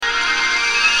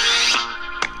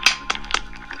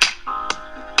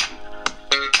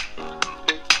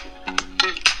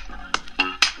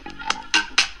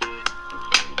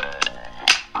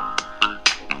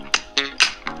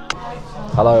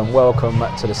Hello and welcome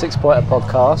to the Six Pointer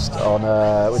podcast on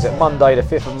Monday the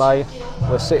 5th of May.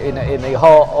 We're sitting in the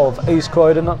heart of East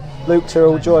Croydon. Luke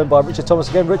Tyrrell joined by Richard Thomas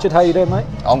again. Richard, how you doing, mate?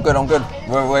 I'm good.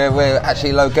 We're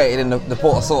actually located in the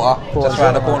Port of Salter, just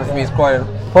around the corner from East Croydon.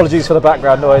 Apologies for the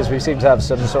background noise. We seem to have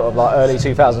some sort of like early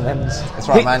 2010s. That's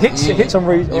right, man. Hits on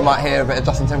you might hear a bit of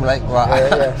Justin Timberlake,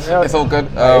 right? Yeah. It's all good.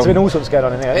 There's been all sorts going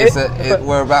on in here.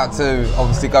 We're about to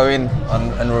obviously go in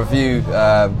and review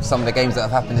some of the games that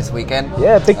have happened this weekend.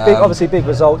 Yeah, obviously big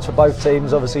results for both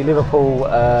teams. Obviously Liverpool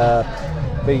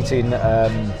beating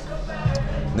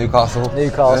Newcastle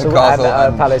and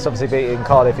Palace obviously beating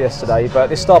Cardiff yesterday. But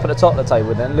let's start at the top of the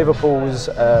table then. Liverpool's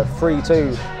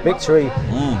 3-2 victory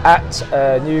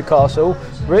at Newcastle.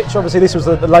 Rich, obviously this was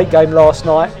the late game last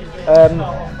night.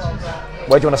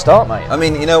 Where do you want to start, mate? I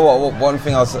mean, you know what? One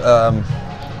thing I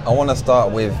want to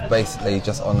start with, basically,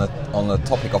 just on the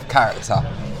topic of character.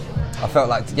 I felt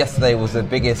like yesterday was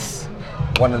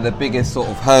one of the biggest sort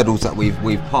of hurdles that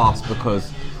we've passed,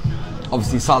 because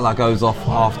obviously Salah goes off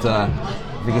after,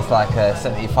 I think it's like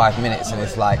 75 minutes, and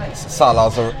it's like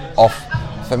Salah's off,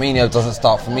 Firmino doesn't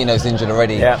start, Firmino's injured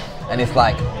already, and it's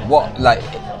like, what, like,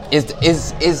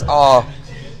 is our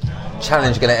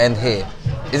challenge going to end here?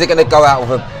 Is it going to go out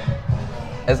with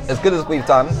as good as we've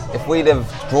done? If we'd have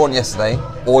drawn yesterday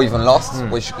or even lost,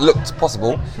 which looked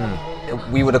possible,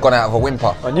 we would have gone out of a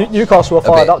whimper. Well, Newcastle were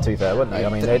fired up, to be fair, weren't they? I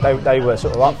mean, they were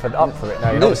sort of up for it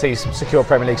now. Obviously, secure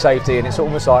Premier League safety, and it's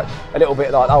almost like a little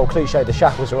bit like, cliche, the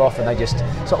shackles are off, and they just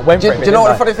sort of went for it. Do you know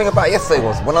what the funny thing about yesterday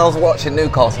was? When I was watching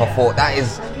Newcastle, I thought that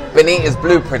is Benitez's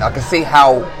blueprint. I could see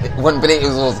how, when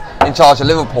Benitez was in charge of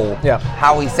Liverpool,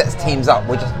 how he sets teams up.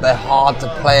 They're hard to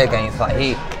play against. Like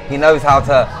he knows how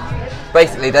to.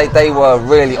 Basically, they were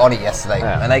really on it yesterday,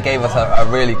 and they gave us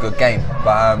a really good game.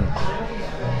 But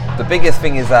the biggest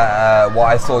thing is that what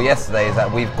I saw yesterday is that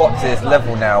we've got to this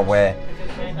level now where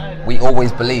we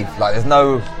always believe. Like, there's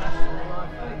no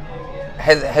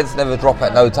heads never drop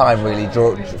at no time really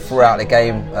throughout the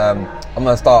game. I'm going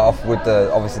to start off with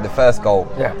obviously the first goal.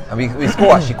 And we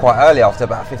scored actually quite early after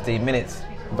about 15 minutes.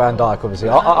 Van Dijk, obviously.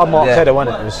 Unmarked header,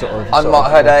 wasn't it? It was sort of unmarked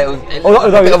header. It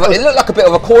looked like a bit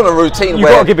of a corner routine. You've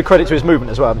got to give a credit to his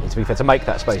movement as well, to be fair, to make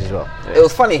that space as well. Yeah. It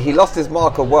was funny. He lost his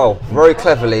marker very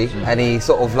cleverly, and he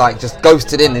sort of like just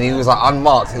ghosted in, and he was like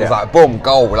unmarked. He was like, boom,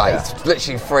 goal. Like it's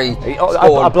literally free.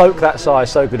 A bloke that size,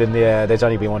 so good in the air. There's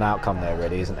only been one outcome there,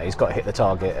 really, isn't there? He's got to hit the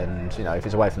target, and if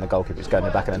it's away from the goalkeeper, it's going in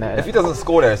the back of the net. If he doesn't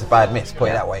score there, it's a bad miss. Put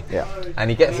it that way. Yeah. And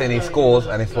he gets in, he scores,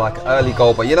 and it's like early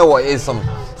goal. But you know what it is?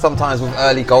 Sometimes with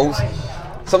early goals.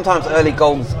 Sometimes early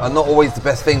goals are not always the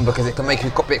best thing, because it can make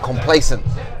you a bit complacent,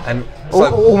 and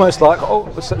so almost like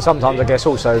sometimes I guess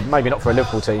also maybe not for a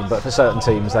Liverpool team, but for certain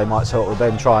teams they might sort of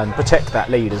then try and protect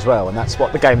that lead as well, and that's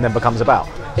what the game then becomes about.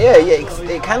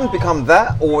 It can become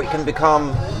that, or it can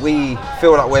become we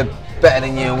feel like we're better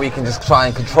than you and we can just try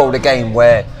and control the game,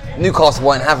 where Newcastle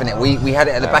weren't having it. We had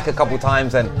it at the back a couple of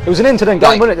times, and it was an end-to-end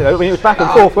game, wasn't it? I mean, it was back and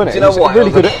forth, wasn't it? Do you know what?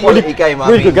 Really good game.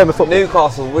 Really good game of football.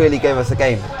 Newcastle really gave us a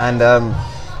game, and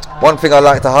one thing I'd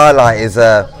like to highlight is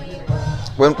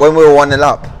when we were 1-0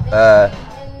 up,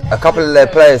 a couple of their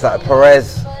players like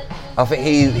Perez, I think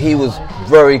he was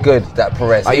very good. That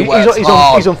Perez,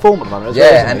 he's on form at the moment.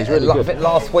 And he's really good. I think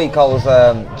last week I was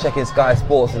checking Sky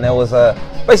Sports, and there was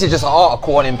basically just an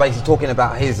article on him, basically talking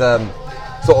about his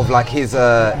sort of like his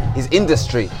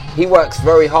industry. He works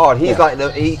very hard. He's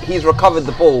he's recovered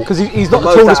the ball, because he's not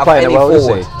the tallest player in the world,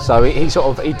 is he?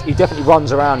 So he definitely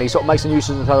runs around. He sort of makes a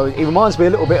nuisance. He reminds me a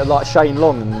little bit of like Shane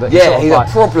Long. And he's a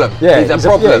problem. He's a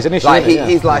problem. He's an issue, like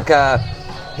he's like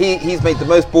he's made the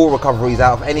most ball recoveries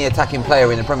out of any attacking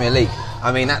player in the Premier League.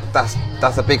 I mean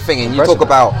that's a big thing. And you talk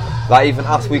about like even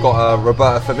us. We got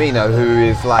Roberto Firmino, who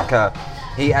is like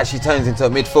he actually turns into a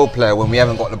midfield player when we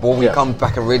haven't got the ball. He comes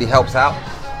back and really helps out.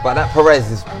 But that Perez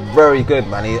is very good,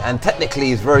 man, and technically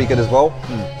he's very good as well.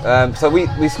 So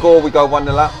we score, we go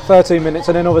 1-0 up. 13 minutes,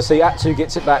 and then obviously Atsu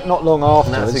gets it back not long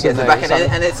afterwards. Atsu gets it back,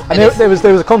 there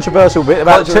was a controversial bit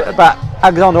about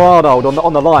Alexander-Arnold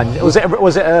on the line. Was it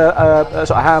a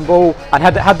sort of handball? And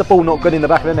had the ball not gone in the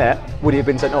back of the net, would he have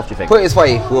been sent off, do you think? Put it this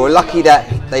way, we were lucky that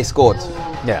they scored.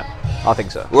 Yeah, I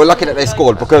think so. We were lucky that they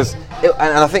scored, because and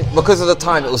I think because of the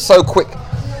time, it was so quick.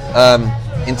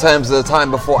 In terms of the time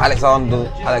before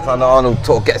Alexander-Arnold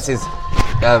sort of gets his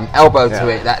elbow to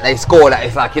it, that they score, that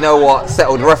it's like, you know what,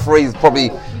 settled. The referee's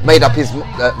probably made up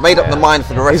the mind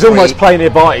for the referee. He's almost playing the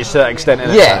advantage to that extent.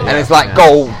 And it's like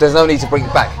goal. There's no need to bring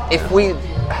it back. If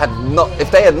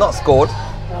they had not scored,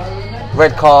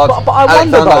 red card. But I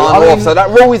wonder though. So that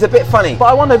rule is a bit funny. But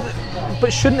I wonder.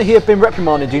 But shouldn't he have been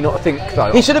reprimanded, do you not think,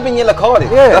 though? He should have been yellow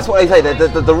carded. Yeah. That's what they say.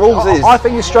 The rules is... I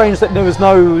think it's strange that there was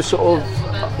no sort of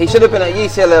He should have been at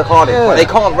UCL card him, but they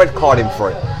can't red card him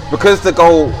for it because the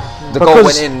goal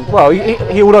went in. Well,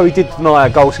 he although he did deny a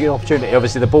goal-scoring opportunity,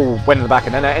 obviously the ball went in the back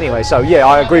of the net anyway. So yeah,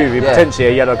 I agree with you. Potentially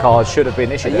a yellow card should have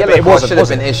been issued. A yellow card should have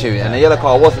been issued, and a yellow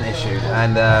card wasn't issued.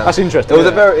 And that's interesting. It was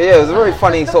it was a very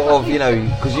funny sort of,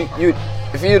 because you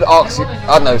if you'd ask,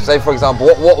 I don't know, say for example,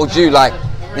 what would you like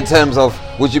in terms of,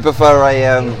 would you prefer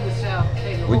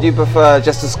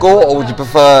just a score, or would you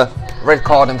prefer red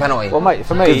card and penalty? Well, mate,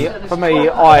 for me,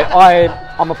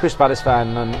 I'm a Crystal Palace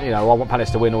fan, and I want Palace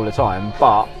to win all the time.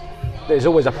 But there's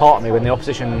always a part of me when the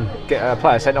opposition get a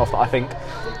player sent off that I think,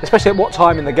 especially at what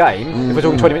time in the game, if we're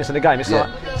talking 20 minutes in the game, it's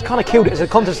kind of killed it as a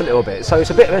contest a little bit. So it's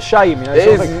a bit of a shame,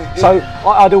 So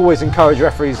I'd always encourage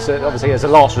referees to, obviously as a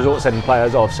last resort, sending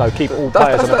players off. So keep all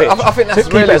players on the pitch. I think that's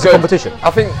really good. Competition.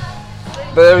 I think.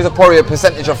 But there is probably a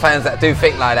percentage of fans that do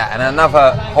think like that, and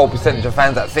another whole percentage of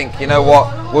fans that think, you know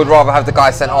what, we'd rather have the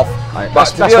guy sent off. But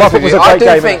to be honest with you, I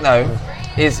do think though,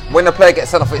 is when the player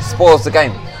gets sent off, it spoils the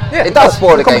game. Yeah, it does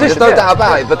spoil the game. There's no doubt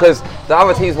about it, because the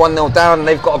other team's 1-0 down, and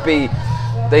they've got to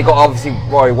obviously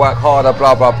work harder,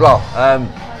 blah blah blah.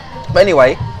 But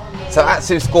anyway, so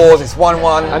Atsu scores, it's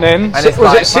 1-1, and then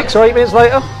was it 6 or 8 minutes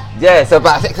later? Yeah, so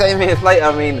about 6 or 8 minutes later,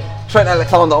 I mean, Trent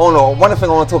Alexander-Arnold, one thing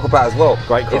I want to talk about as well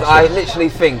is I literally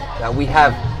think that we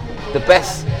have the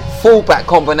best fullback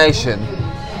combination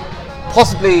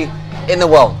possibly in the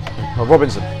world.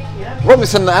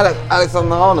 Robinson and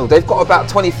Alexander-Arnold, they've got about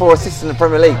 24 assists in the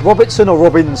Premier League. Robertson or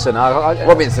Robinson?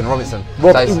 Robinson.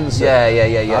 Robinson.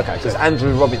 Yeah. Okay, so it's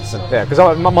Andrew Robinson. Yeah, because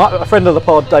a friend of the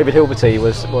pod, David Hilberty,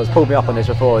 was pulled me up on this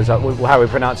before. Is like, how are we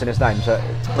pronouncing his name? So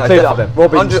clear it up then.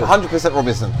 Robinson. 100%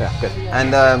 Robinson. Yeah, good.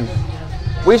 And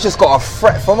we've just got a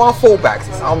threat from our fullbacks.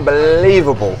 It's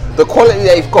unbelievable the quality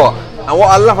they've got. And what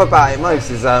I love about it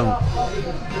most is, and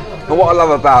what I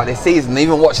love about this season,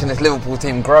 even watching this Liverpool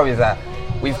team grow, is that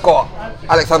we've got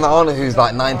Alexander-Arnold, who's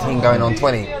like 19 going on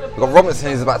 20. We've got Robinson,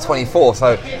 who's about 24.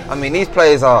 So, I mean, these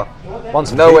players are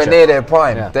nowhere near their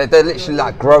prime. Yeah. They're literally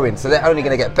like growing, so they're only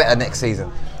going to get better next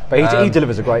season. But he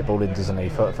delivers a great ball in, doesn't he,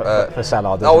 for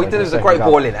Salah? He delivers a great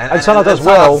ball in. And Salah does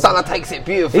well. Salah takes it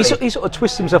beautifully. He sort of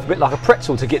twists himself a bit like a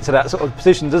pretzel to get to that sort of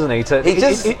position, doesn't he?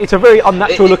 It's a very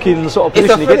unnatural looking sort of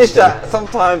position he gets to. That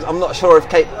sometimes I'm not sure if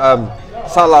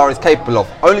Salah is capable of,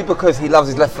 only because he loves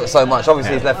his left foot so much.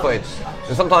 Obviously, he's left-footed.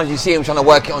 And sometimes you see him trying to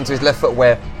work it onto his left foot,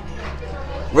 where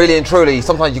really and truly,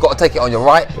 sometimes you've got to take it on your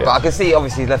right. Yeah. But I can see,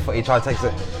 obviously, his left foot, he tried to take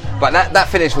it. But that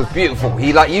finish was beautiful.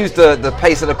 He used the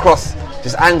pace of the cross,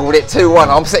 just angled it 2-1.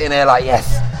 I'm sitting there like,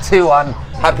 yes, 2-1,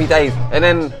 happy days. And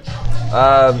then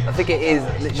I think it is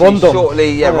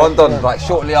literally Rondon, like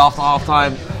shortly after half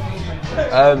time.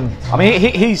 I mean,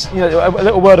 he's a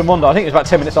little word on Rondon. I think it was about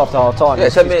 10 minutes after half time. Yeah,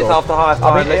 10 minutes after half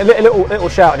time. I mean, a little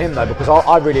shout at him though, because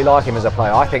I really like him as a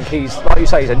player. I think he's, like you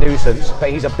say, he's a nuisance, but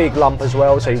he's a big lump as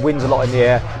well, so he wins a lot in the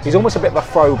air. He's almost a bit of a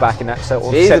throwback in that sort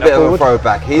of. He's a bit of a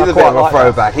throwback. He's a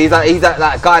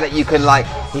that guy that you can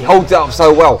he holds it up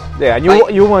so well. Yeah, and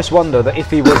you almost wonder that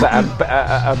if he was at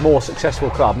a more successful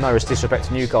club, no disrespect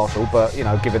to Newcastle, but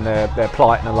given their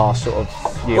plight in the last sort of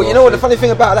year. Well, you know what the funny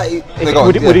thing about that?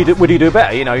 Would he do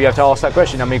better? You have to ask that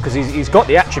question. I mean, because he's got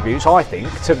the attributes, I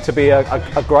think, to be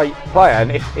a great player,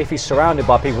 and if he's surrounded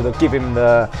by people that give him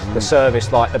the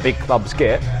service like the big clubs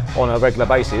get on a regular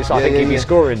basis, I think he'd be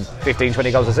scoring 15,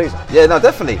 20 goals a season. Yeah, no,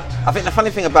 definitely. I think the funny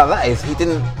thing about that is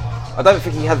I don't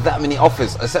think he had that many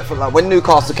offers, except for when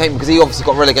Newcastle came, because he obviously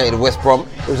got relegated to West Brom.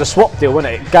 It was a swap deal,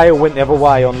 wasn't it? Gale went the other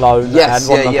way on loan, and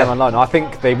Rondon came on loan. I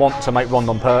think they want to make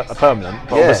Rondon permanent,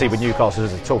 but obviously with Newcastle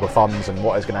there's a talk of funds and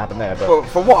what is going to happen there. But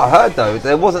from what I heard though,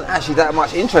 there wasn't actually that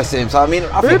much interest in him. So I mean,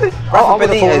 I think Rafa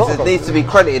Benitez needs to be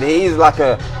credited. He is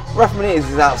Rafa Benitez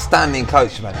is an outstanding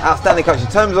coach, man. Outstanding coach in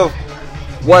terms of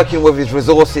working with his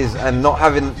resources and not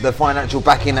having the financial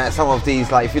backing that some of these,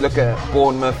 like if you look at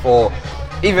Bournemouth or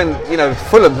even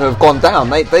Fulham, who have gone down,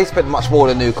 they spent much more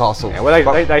than Newcastle. Yeah,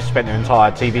 well, they spent their entire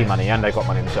TV money and they got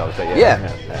money themselves. But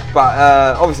but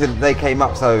obviously they came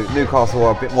up, so Newcastle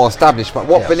are a bit more established. But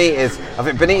I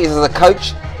think Benitez as a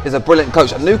coach is a brilliant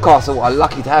coach, and Newcastle are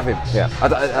lucky to have him. Yeah,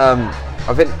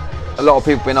 I think a lot of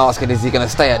people have been asking, is he going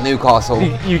to stay at Newcastle?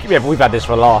 But we've had this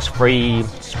for the last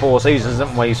 3-4 seasons,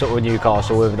 haven't we? Sort of with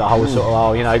Newcastle, with the whole sort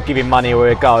of give him money or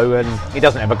he'll go, and he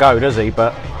doesn't ever go, does he?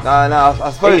 But no,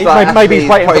 I suppose maybe he's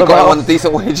waiting for the got on a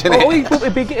decent wage, isn't it?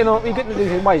 He'd be getting a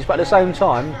decent wage, but at the same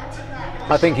time,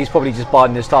 I think he's probably just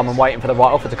biding his time and waiting for the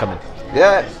right offer to come in.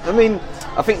 Yeah, I mean,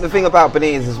 I think the thing about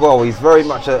Benitez as well, he's very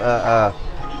much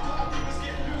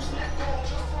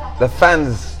the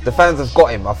fans have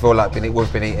got him. I feel like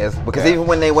with Benitez, because even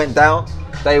when they went down,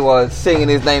 they were singing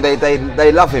his name.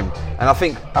 They love him, and I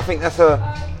think that's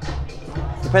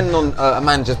depending on a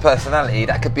manager's personality,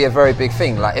 that could be a very big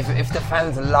thing. Like if the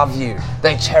fans love you,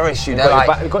 they cherish you. They're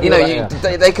like,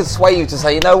 they could sway you to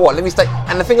say, you know what, let me stay.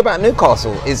 And the thing about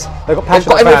Newcastle is they've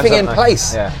got everything in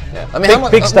place. Yeah. I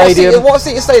mean, big stadium. What's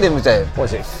the stadium is there?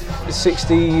 What is it?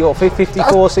 60 or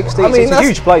 54, 60. I mean, it's a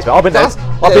huge place, mate. I've been there.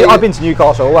 I've been to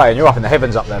Newcastle away, and you're up in the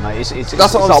heavens up there, mate. It's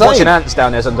that's what I'm like saying. Watching ants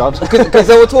down there sometimes. Because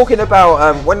they were talking about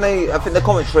I think the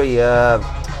commentary.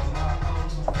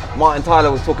 Martin Tyler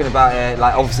was talking about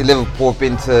like obviously Liverpool have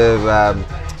been to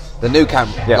the new camp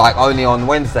like only on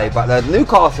Wednesday, but the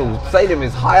Newcastle stadium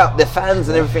is high up. Their fans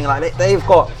and everything like they've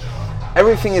got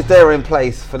everything is there in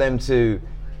place for them to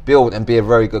build and be a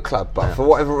very good club. But for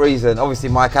whatever reason, obviously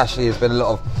Mike Ashley has been a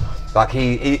lot of like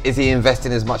he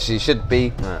investing as much as he should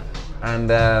be, and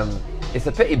it's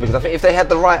a pity because I think if they had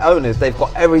the right owners, they've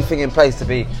got everything in place to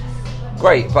be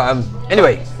great. But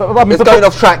anyway, it's going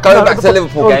off track. Going back to the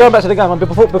Liverpool game. Going back to the game.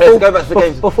 Before go back to the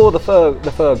game. Before the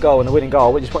third goal and the winning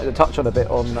goal, we just wanted to touch on a bit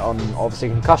on obviously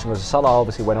concussion because Salah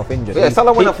obviously went off injured. Yeah,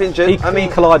 Salah went off injured. He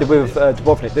collided with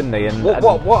Dubrovnik, didn't he? And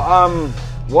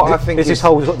what I think is this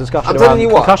whole discussion around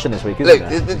concussion this week,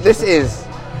 isn't it? This is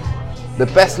the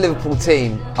best Liverpool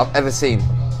team I've ever seen.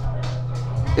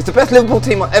 It's the best Liverpool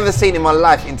team I've ever seen in my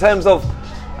life in terms of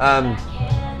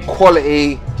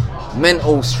quality,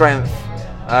 mental strength,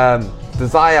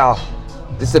 desire.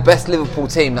 It's the best Liverpool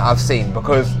team that I've seen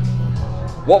because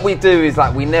what we do is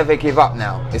like we never give up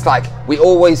now. It's like we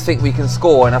always think we can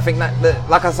score, and I think that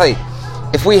like I say,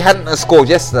 if we hadn't have scored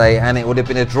yesterday and it would have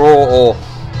been a draw or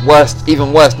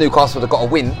even worse, Newcastle would have got a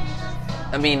win.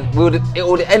 I mean, it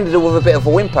would have ended with a bit of a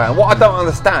whimper. And what I don't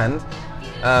understand,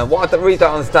 really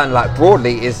don't understand, like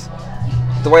broadly, is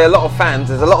the way a lot of fans,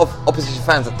 there's a lot of opposition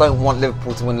fans that don't want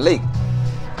Liverpool to win the league.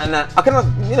 And I cannot,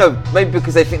 maybe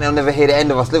because they think they'll never hear the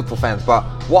end of us Liverpool fans. But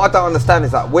what I don't understand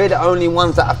is that we're the only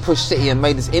ones that have pushed City and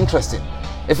made this interesting.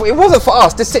 If it wasn't for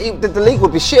us, the league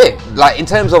would be shit. Like in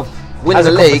terms of winning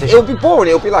the league, it would be boring.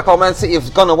 It would be like, oh, Man City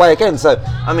have gone away again. So,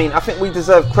 I mean, I think we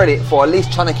deserve credit for at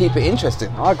least trying to keep it interesting.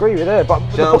 I agree with that. But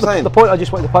the point I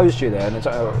just wanted to pose to you there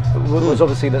was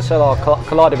obviously that Salah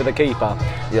collided with the keeper.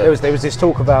 Yeah. There was this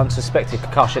talk around suspected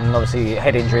concussion and obviously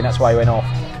head injury, and that's why he went off.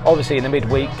 Obviously, in the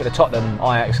midweek at the Tottenham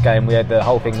Ajax game, we had the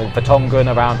whole thing with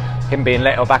Vertonghen around him being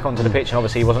let back onto the pitch, and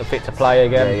obviously he wasn't fit to play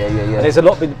again. Yeah. And there's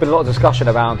been a lot of discussion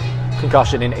around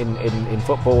concussion in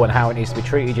football and how it needs to be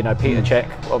treated. Peter Cech,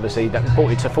 obviously, that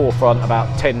brought it to forefront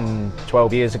about 10,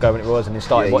 12 years ago when it was, and he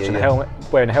started wearing a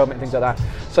helmet and things like that.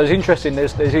 So it's interesting.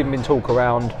 There's even been talk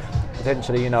around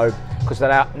potentially, because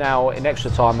now in extra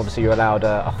time, obviously you're allowed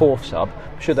a fourth sub.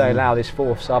 Should they allow this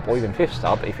fourth sub or even fifth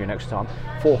sub if you're in extra time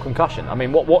for concussion? I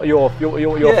mean, what are your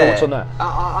thoughts on that?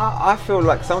 I feel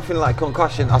like something like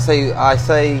concussion. I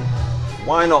say,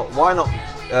 why not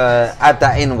add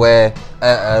that in where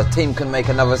a team can make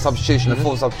another substitution, a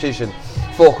full substitution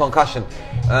for concussion.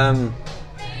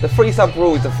 The free sub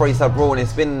rule is the free sub rule, and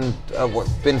it's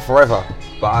been forever.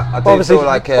 But I do feel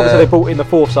like obviously they brought in the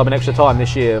fourth sub in extra time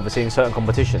this year, obviously in certain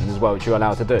competitions as well, which you're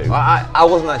allowed to do. I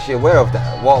wasn't actually aware of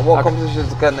that. What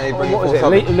competitions can they bring? What was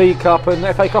it? League Cup and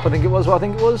FA Cup, I think it was.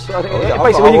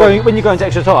 Basically, when you go into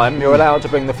extra time, you're allowed to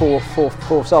bring the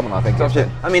fourth sub on. I think.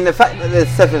 I mean, the fact that there's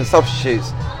 7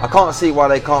 substitutes, I can't see why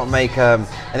they can't make an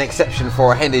exception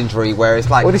for a head injury where it's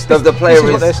like the player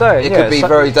is. What they're saying. It could be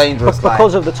very dangerous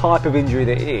because of the type of injury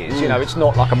that it is. It's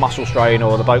not like a muscle strain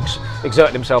or the bloke's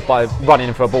exerting himself by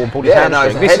running for a ball and pulling his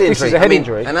hamstring. This is a head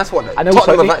injury, and that's what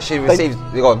Tottenham have actually received.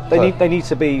 They need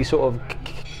to be sort of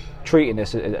treating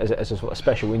this as a sort of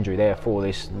special injury there for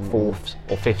this fourth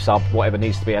or fifth sub, whatever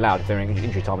needs to be allowed if they're in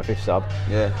injury time, a fifth sub.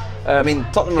 Yeah, I mean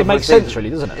Tottenham. It makes sense, really,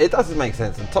 doesn't it? It does make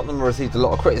sense, and Tottenham received a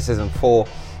lot of criticism for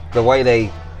the way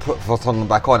they put Tottenham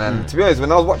back on. And to be honest,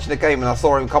 when I was watching the game and I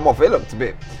saw him come off, it looked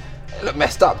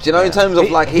messed up. Do you know, in terms of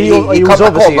like he come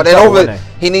back on, but then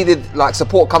he needed like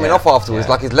support coming off afterwards,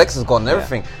 like his legs has gone and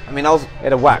everything. I mean, I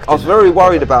was very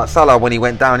worried about Salah when he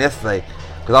went down yesterday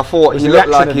because I thought he looked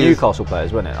like the Newcastle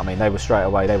players, wasn't it? I mean, they were straight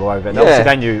away, they were over. Obviously,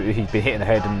 they knew he'd been hitting the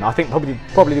head, and I think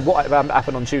probably what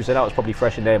happened on Tuesday, that was probably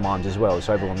fresh in their minds as well.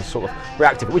 So everyone was sort of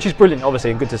reactive, which is brilliant, obviously,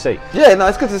 and good to see. Yeah, no,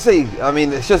 it's good to see. I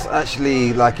mean, it's just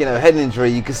actually like head injury.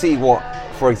 You can see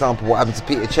for example, what happened to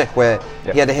Peter Cech, where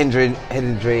he had a head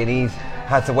injury and he's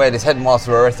had to wear this headmask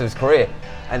for the rest of his career,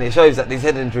 and it shows that these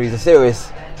head injuries are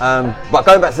serious. But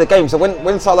going back to the game, so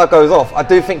when Salah goes off, I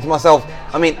do think to myself,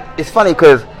 I mean, it's funny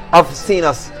because I've seen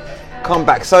us come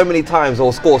back so many times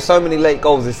or score so many late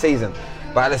goals this season,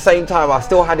 but at the same time I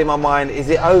still had in my mind, is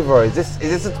it over? Is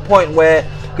this at the point where,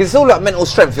 because it's all like mental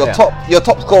strength, your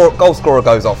top goal scorer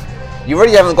goes off, you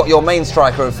really haven't got your main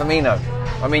striker in Firmino,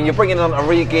 I mean, you're bringing on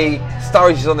Origi,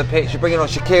 Sturridge is on the pitch, you're bringing on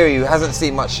Shaqiri, who hasn't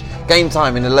seen much game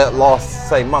time in the last,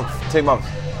 say, month, 2 months.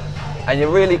 And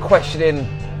you're really questioning,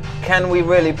 can we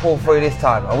really pull through this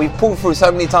time? And we've pulled through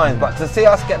so many times, but to see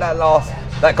us get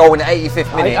that goal in the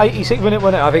 85th minute. 86th minute,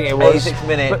 wasn't it? I think it was. 86th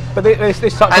minute. But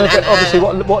this touch on it, obviously,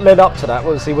 what led up to that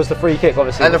was the free kick,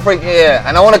 obviously. And the free kick, yeah.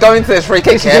 And I want to go into this free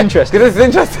kick. This is interesting. This is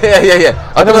interesting.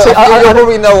 Yeah. I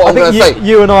probably know what I'm going to say.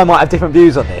 You and I might have different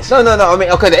views on this. No. I mean,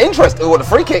 okay, the interest. Well, the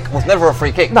free kick was never a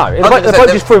free kick. No, the bloke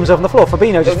just threw himself on the floor.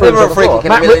 Fabinho just threw himself on the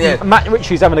floor. Matt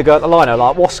Ritchie's having a go at the liner,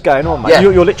 like, what's going on, mate? Yeah.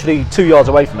 You're literally 2 yards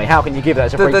away from me. How can you give that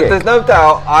as a free kick? There's no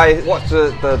doubt. I watched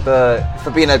the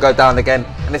Fabinho go down again,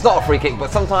 and it's not a free kick,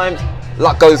 but sometimes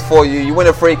luck goes for you. You win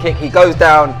a free kick. He goes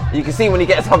down. You can see when he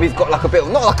gets up, he's got like a bit,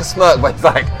 not like a smirk, but it's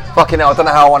like, fucking hell, I don't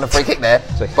know how I won a free kick there.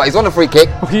 But he's on a free kick.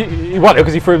 He won it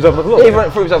because he threw himself on the floor. Yeah,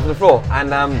 he threw himself on the floor.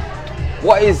 And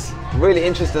what is really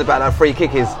interesting about that free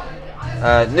kick is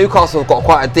Newcastle have got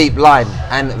quite a deep line,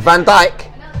 and Van Dijk,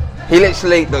 he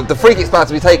literally, the free kick's about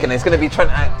to be taken. It's going to be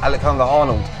Trent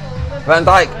Alexander-Arnold. Van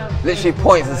Dijk literally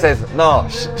points and says, "No,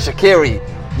 Shaqiri,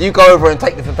 you go over and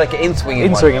take this and take it in swinging.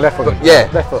 In swinging, left foot. Yeah,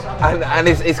 left foot. And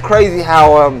it's crazy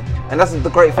how, and that's the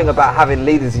great thing about having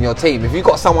leaders in your team. If you've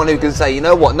got someone who can say, you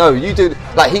know what, no, you do,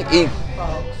 like he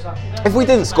if we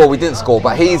didn't score, we didn't score,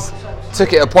 but he's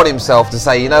took it upon himself to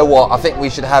say, you know what, I think we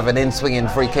should have an in swinging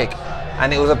free kick.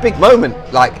 And it was a big moment.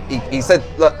 Like he said,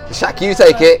 look, Shaq, you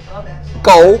take it,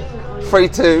 goal,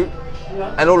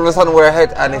 3-2, and all of a sudden we're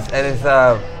ahead, and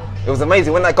it was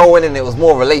amazing. When that goal went in, it was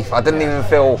more relief. I didn't even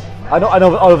feel. I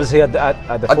obviously had the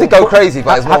I did go crazy,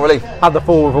 but it's more relief. Had the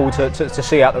full rule to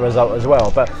see out the result as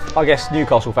well. But I guess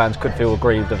Newcastle fans could feel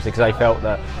aggrieved, obviously, because they felt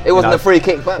that it wasn't a free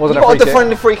kick. But you've got to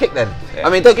defend the free kick then. Yeah. I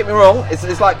mean, don't get me wrong.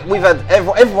 It's like we've had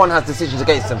everyone has decisions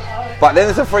against them, but then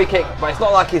it's a free kick. But it's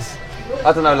not like it's,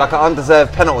 I don't know, like an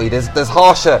undeserved penalty. There's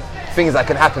harsher things that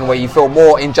can happen where you feel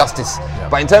more injustice. Yeah.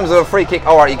 But in terms of a free kick,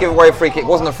 all right, you give away a free kick. It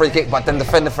wasn't a free kick, but then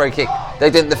defend the free kick. They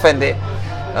didn't defend it.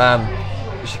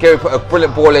 Shaqiri put a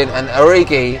brilliant ball in, and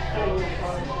Origi,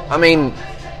 I mean,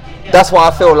 that's why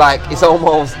I feel like it's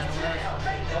almost,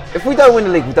 if we don't win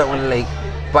the league, we don't win the league.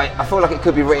 But I feel like it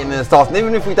could be written in the stars. And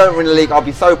even if we don't win the league, I'll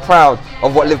be so proud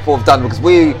of what Liverpool have done, because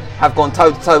we have gone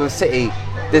toe to toe with City.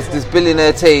 This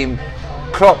billionaire team.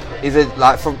 Klopp is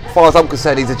from far as I'm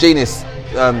concerned, he's a genius.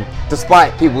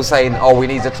 Despite people saying, "Oh, we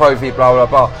need a trophy," blah blah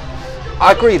blah.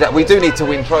 I agree that we do need to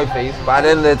win trophies, but at the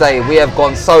end of the day, we have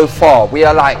gone so far. We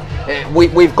are like,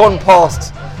 we've gone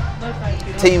past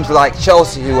teams like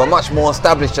Chelsea, who are much more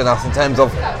established than us in terms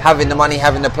of having the money,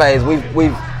 having the players.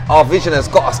 Our vision has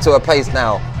got us to a place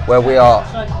now where we are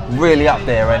really up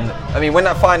there. And I mean, when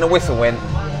that final whistle went,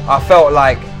 I felt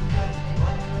like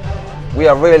we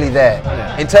are really there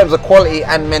in terms of quality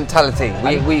and mentality.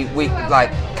 We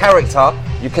like character.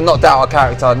 You cannot doubt our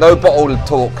character. No bottle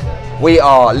talk. We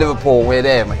are Liverpool. We're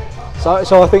there, mate.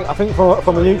 So I think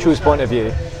from a neutral's point of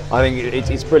view, I think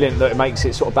it's brilliant that it makes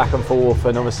it sort of back and forth,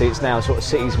 and obviously it's now sort of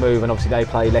City's move, and obviously they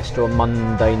play Leicester on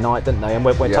Monday night, don't they? And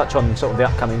we'll touch on sort of the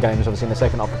upcoming games, obviously in the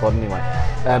second half of the pod anyway.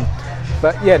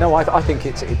 But yeah, no, I think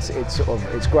it's sort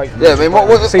of it's great. Yeah, I mean,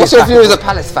 what's your view as a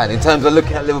Palace fan in terms of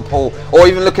looking at Liverpool, or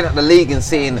even looking at the league and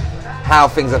seeing how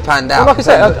things have panned out? Well, like I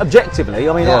said, objectively,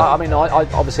 I mean, I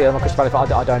obviously I'm a Crystal Palace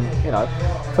fan. I don't, you know.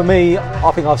 For me,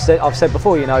 I think I've said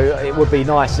before, you know, it would be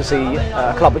nice to see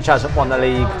a club which hasn't won the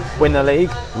league win the league.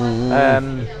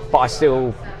 But I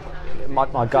still,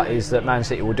 my gut is that Man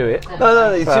City will do it.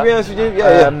 No, to be honest with you,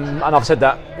 yeah. And I've said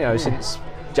that, you know, since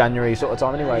January sort of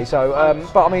time anyway. So,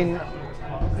 but I mean,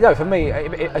 you know, for me,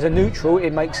 as a neutral,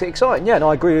 it makes it exciting. Yeah, and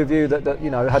I agree with you that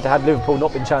you know, had Liverpool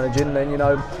not been challenging, then, you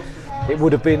know, it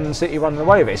would have been City running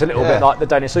away with it. It's a little bit like the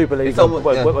Danish Superliga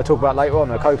we'll talk about later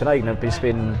on. Copenhagen have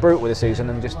been brutal this season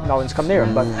and just no one's come near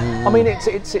them. But I mean, it's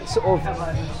sort of,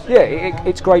 yeah,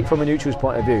 it's great from a neutral's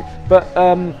point of view. But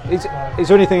is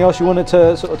there anything else you wanted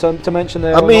to sort of to mention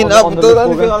there? I mean, the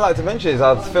only thing I'd like to mention is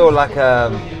I feel like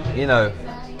you know,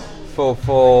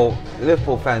 for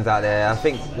Liverpool fans out there, I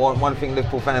think one thing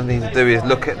Liverpool fans need to do is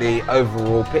look at the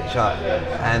overall picture.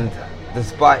 And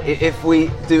despite, if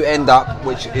we do end up,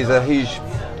 which is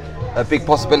a big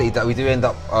possibility that we do end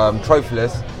up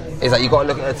trophyless, is that you've got to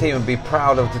look at the team and be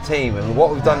proud of the team. And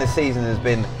what we've done this season has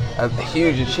been a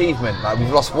huge achievement. Like,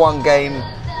 we've lost one game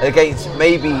against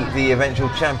maybe the eventual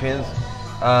champions.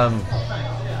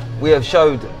 We have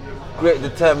showed great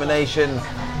determination,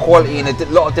 quality in a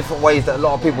lot of different ways that a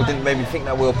lot of people didn't maybe think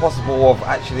that we were possible of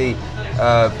actually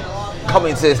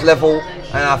coming to this level.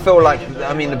 And I feel like,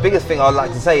 I mean, the biggest thing I'd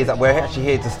like to say is that we're actually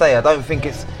here to stay. I don't think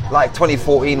it's like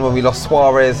 2014 when we lost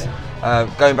Suarez.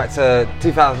 Going back to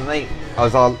 2008, I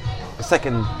was our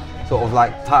second sort of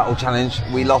like title challenge.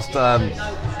 We lost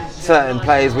certain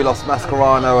players. We lost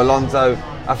Mascherano, Alonso.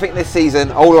 I think this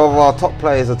season all of our top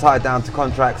players are tied down to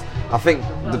contracts. I think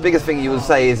the biggest thing you would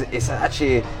say is it's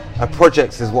actually a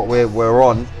project is what we're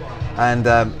on, and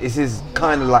this is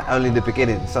kind of like only the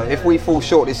beginning. So if we fall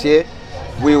short this year,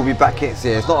 we will be back next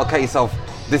year. It's not a case of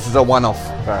this is a one-off.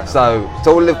 So to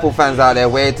all Liverpool fans out there,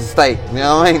 we're here to stay. You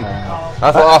know what I mean?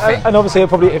 That's what I think. And obviously,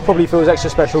 it probably feels extra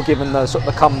special given the sort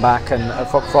of the comeback and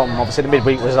from obviously the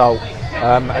midweek result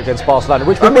against Barcelona,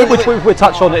 which we'll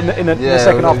touch on in the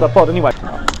second half of the pod anyway.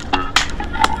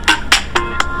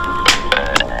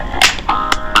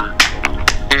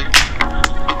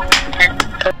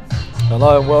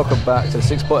 Hello and welcome back to the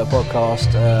 6 Pointer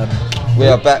Podcast. We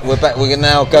are back. We're back. We're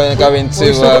now going to go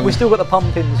into. We've still got the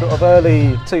pumping sort of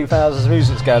early 2000s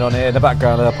music's going on here in the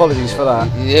background. Apologies for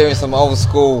that. You're hearing some old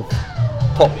school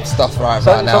pop stuff right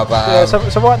now.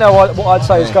 So right now, what I'd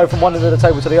say is go from one end of the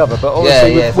table to the other. But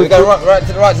obviously, we go right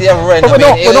to the other end. But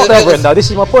we're not the other end though. This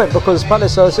is my point, because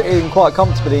Palace are sitting quite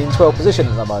comfortably in 12th position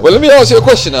at the moment. Well, let me ask you a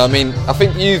question. I mean, I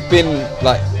think you've been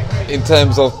like, in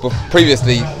terms of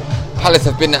previously, Palace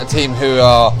have been that team who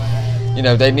are, you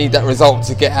know, they need that result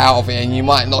to get out of it, and you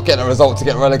might not get a result to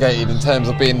get relegated in terms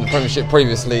of being in the Premiership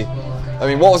previously. I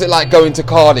mean, what was it like going to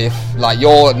Cardiff? Like,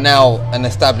 you're now an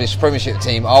established Premiership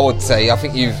team, I would say. I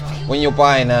think when you're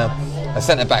buying a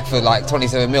centre-back for like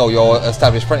 27 mil, you're an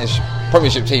established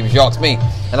Premiership team, if you ask me.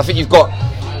 And I think you've got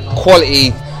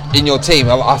quality in your team.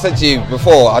 I said to you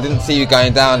before, I didn't see you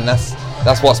going down, and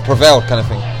that's what's prevailed, kind of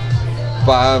thing.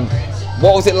 But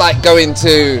what was it like going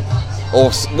to, or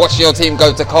watching your team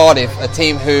go to Cardiff, a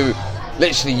team who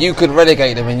literally you could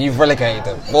relegate them and you've relegated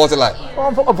them? What was it like? Well,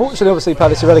 unfortunately, obviously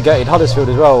Palace relegated Huddersfield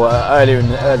as well early in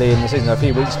the season, a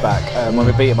few weeks back, when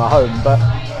we beat them at home. But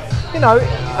you know,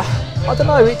 I don't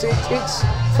know. It's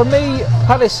for me,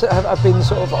 Palace have been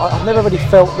sort of. I've never really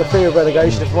felt the fear of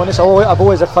relegation. If I'm honest, I've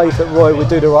always had faith that Roy would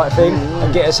do the right thing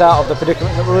and get us out of the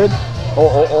predicament that we're in.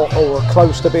 Or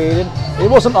close to being in. It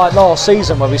wasn't like last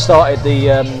season where we started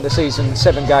the season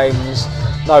 7 games,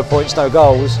 no points, no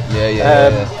goals.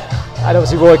 And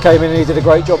obviously Roy came in and he did a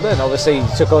great job then. Obviously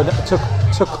he took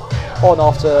on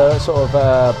after sort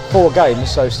of 4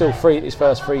 games, so still his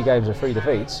first 3 games are 3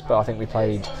 defeats. But I think we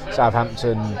played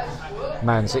Southampton,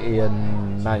 Man City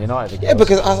and Man United again. Yeah,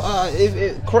 because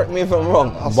correct me if I'm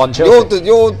wrong. One Chelsea.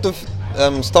 Your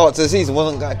start to the season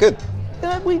wasn't that good.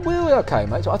 Yeah, we were okay,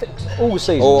 mate. So I think all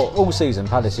season,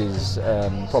 Palace's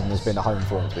problem has been the home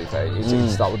form. To be fair,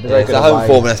 it's the home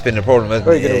form that's been the problem. Hasn't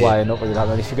very good away, and not really.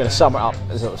 And if you're going to sum it up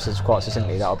quite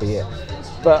succinctly, that'll be it.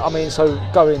 But I mean, so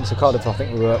going to Cardiff, I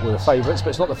think we were favourites. But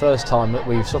it's not the first time that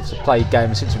we've sort of played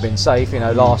games since we've been safe. You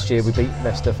know, last year we beat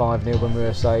Leicester 5-0 when we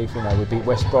were safe. You know, we beat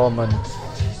West Brom and.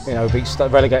 You know, we beat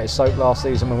relegated Stoke last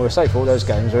season when we were safe for all those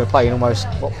games. We were playing almost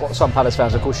what some Palace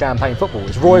fans would call champagne football.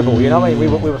 It's Roybal, you know what I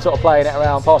mean? We were sort of playing it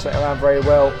around, passing it around very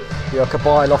well. You know,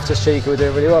 Kabay, Loftus-Cheek were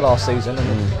doing really well last season,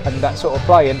 and that sort of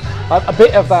play. And a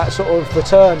bit of that sort of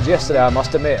returned yesterday, I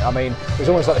must admit. I mean, it was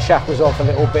almost like the shackles off a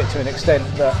little bit to an extent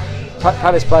that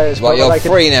Palace players. Well, you're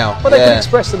free now. But they can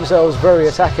express themselves very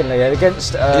attackingly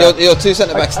against. Your 2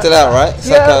 centre backs still out, right?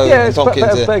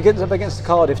 But against the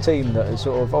Cardiff team that is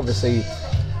sort of obviously.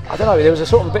 I don't know, there was a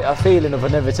sort of a bit of feeling of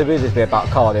inevitability about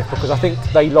Cardiff, because I think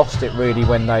they lost it really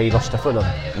when they lost to Fulham.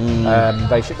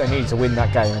 They needed to win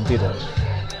that game and didn't.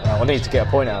 Or needed to get a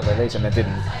point out of it at least, and they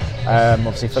didn't.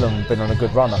 Obviously Fulham have been on a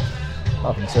good run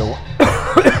up until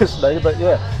yesterday, but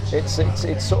yeah, it's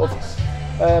sort of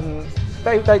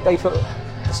they felt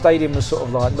the stadium was sort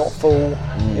of like not full.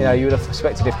 You know, you would have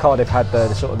expected if Cardiff had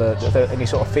any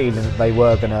sort of feeling that they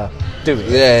were going to do it.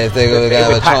 Yeah, if they were going to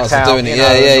have a chance of doing it.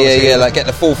 Yeah, like get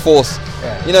the full force.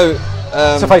 Yeah. You know,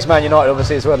 to face Man United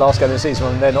obviously as well last game of the season,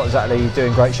 and they're not exactly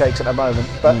doing great shakes at the moment.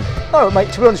 But no,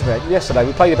 mate, to be honest with you, yesterday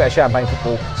we played a bit of champagne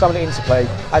football, some of the interplay,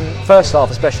 and first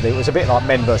half especially, it was a bit like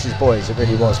men versus boys. It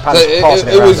really was.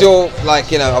 Who was your,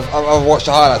 like, you know, I've watched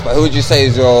the highlights, but who would you say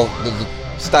is your the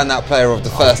standout player of the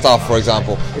first half, for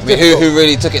example? I mean, who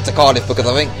really took it to Cardiff? Because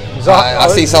I think I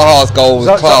see Zaha's goal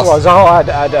was class. Zaha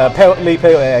had Lee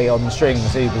Peltier on the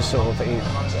strings. He was sort of Lee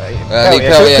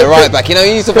Peltier, right back. You know,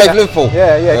 he used to play for Liverpool.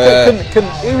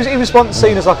 He was once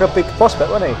seen as like a big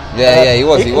prospect, wasn't he? He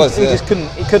was. He just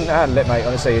couldn't handle it, mate.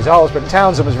 Honestly, Zaha's been.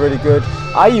 Townsend was really good.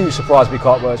 Ayew surprised me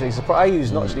quite well.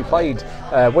 Ayew's not actually played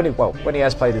when he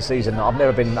has played this season. I've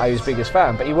never been Ayew's biggest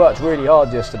fan, but he worked really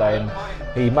hard yesterday and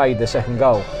he made the second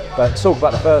goal. But to talk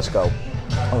about the first goal,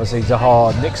 obviously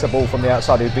Zaha nicks the ball from the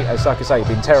outside. As like I say, he'd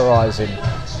been terrorising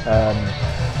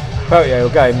Peltier all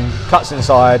game. Cuts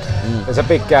inside. There's a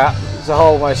big gap. Zaha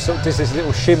almost sort of does this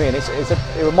little shimmy, and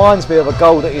it reminds me of a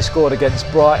goal that he scored against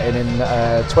Brighton in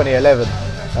 2011.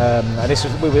 And this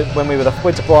was when we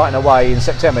went to Brighton away in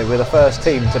September. We were the first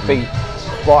team to beat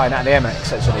Brighton at the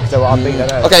Amex, actually, because they were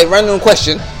unbeaten. Okay, random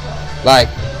question, like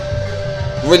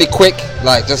really quick,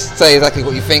 like just say exactly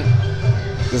what you think.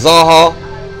 Zaha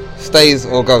stays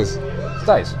or goes?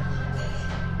 Stays.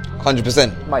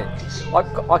 100%. Mate,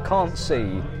 I can't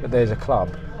see that there's a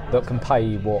club that can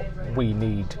pay what we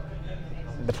need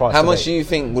the price. How much do you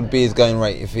think would be his going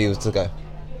rate if he was to go?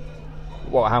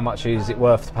 How much is it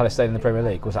worth to Palace staying in the Premier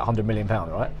League? Was that £100 million,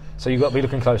 right? So you've got to be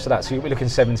looking close to that. So you'll be looking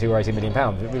 £70 or £80 million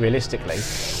realistically.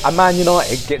 And Man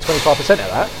United get 25% of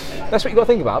that. That's what you've got to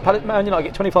think about. Man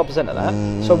United get 25% of that.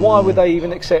 So why would they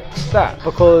even accept that?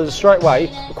 Because straight away,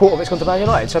 a quarter of it's gone to Man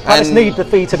United. So Palace need the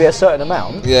fee to be a certain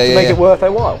amount to make it worth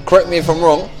their while. Correct me if I'm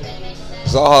wrong.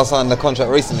 Zaha signed the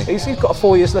contract recently. He's got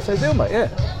 4 years left in the deal, mate. Yeah.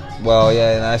 Well,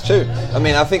 yeah, that's true. I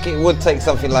mean, I think it would take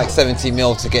something like 70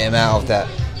 mil to get him out of that.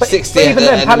 But 60 at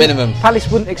the minimum. Palace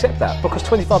wouldn't accept that because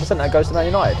 25% of that goes to Man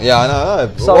United. Yeah, I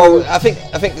know. So well, I think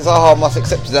Zaha must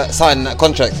accept that, signing that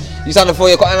contract. You signed a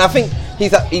 4-year contract, and I think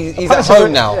he's at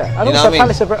home now. Yeah. And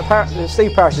also,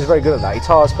 Steve Parish is very good at that. He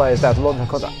tires players down to long-term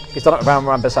contract. He's done it around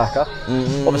Wan-Bissaka.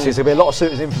 Obviously, there's going to be a lot of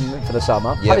suitors in for the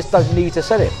summer. Yep. Palace don't need to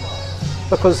sell him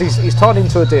because he's tied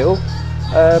into a deal.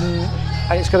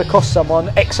 And it's going to cost someone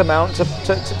X amount to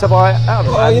buy it out of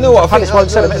it. Well, you know what? Palace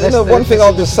won't sell it. One thing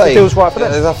I'll just say is right for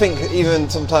them. I think even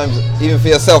sometimes, even for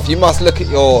yourself, you must look at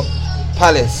your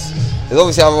Palace. Because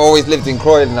obviously, I've always lived in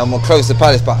Croydon. I'm close to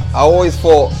Palace, but I always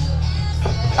thought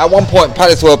at one point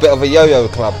Palace were a bit of a yo-yo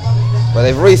club, but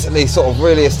they've recently sort of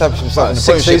really established themselves in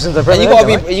the 6 seasons of Premier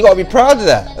League. You got to be proud of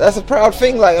that. That's a proud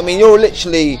thing. Like, I mean, you're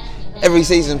literally every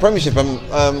season Premiership.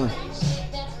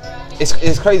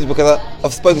 It's crazy because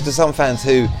I've spoken to some fans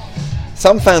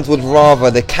would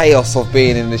rather the chaos of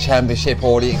being in the Championship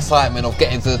or the excitement of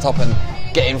getting to the top and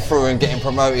getting through and getting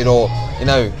promoted, or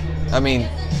I mean,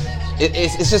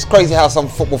 it's just crazy how some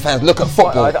football fans look at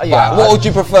football. What would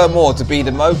you prefer more, to be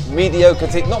the mediocre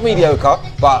team? Not mediocre,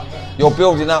 but you're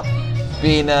building up,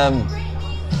 being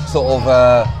sort of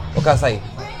what can I say,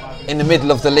 in the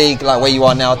middle of the league, like where you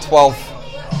are now, 12th.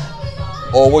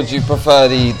 Or would you prefer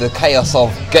the chaos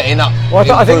of getting up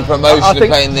through promotion and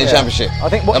playing the Championship? I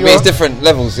think it's different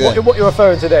levels. Yeah. What you're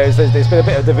referring to there is there's been a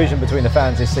bit of division between the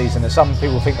fans this season. That some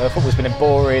people think that football's been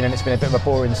boring and it's been a bit of a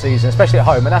boring season, especially at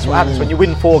home. And that's what happens when you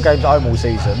win 4 games at home all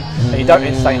season and you don't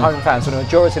entertain home fans. So the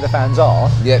majority of the fans are,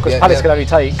 because Palace can only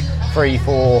take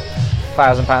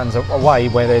 £3,000-4,000 away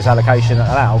where there's allocation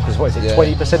allowed. Because what is it,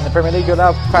 20% in the Premier League you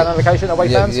allow fan allocation away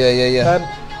fans? Yeah.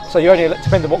 So you only,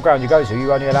 depending on what ground you go to,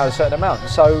 you only allow a certain amount.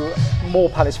 So more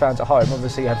Palace fans at home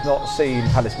obviously have not seen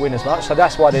Palace win as much. So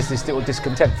that's why there's this little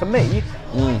discontent. For me,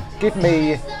 give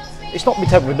me. It's not me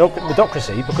telling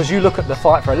medocracy, because you look at the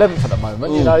fight for 11th at the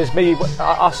moment. You know, it's me,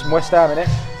 us, and West Ham in it.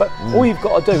 But all you've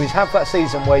got to do is have that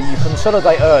season where you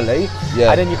consolidate early,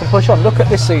 and then you can push on. Look at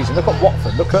this season. Look at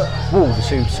Watford. Look at Wolves,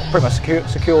 who pretty much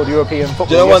secured European football.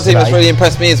 Do you know one team that's really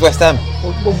impressed me is West Ham?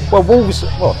 Well, Wolves.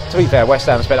 Well, to be fair, West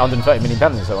Ham spent £130 million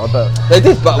in summer, but they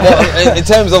did. But in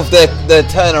terms of the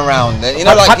turnaround, you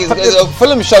know,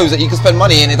 Fulham shows that you can spend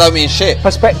money and it don't mean shit.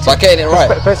 Perspective. By getting it right.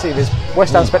 Especially this.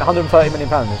 West Ham spent £130 million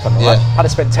in summer, right?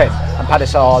 Palace spent 10, and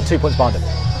Palace are 2 points behind them.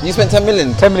 You spent £10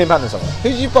 million? £10 million in summer. Who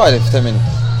did you buy for £10 million?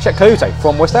 Check Klute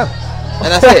from West Ham.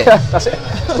 And that's it? That's it.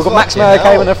 We've got Max Meyer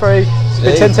came on a free,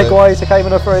 Vicente Guaita came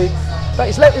on a free.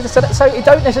 So you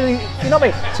don't necessarily, you know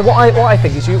what I mean? So what I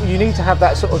think is you need to have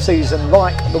that sort of season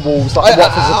like the Wolves, like the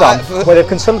Watfords have done, where they've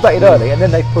consolidated early and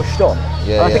then they've pushed on.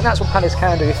 I think that's what Palace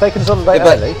can do. If they consolidate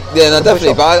early. Yeah, no,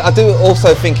 definitely. But I do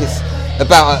also think it's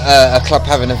about a club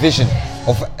having a vision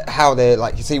of how they're,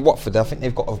 like, you see Watford, I think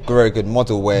they've got a very good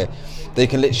model where they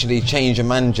can literally change a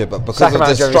manager, but because of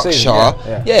the structure,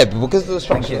 but because of the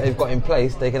structure they've got in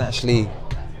place, they can actually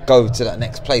go to that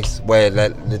next place where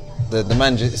the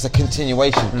manager, it's a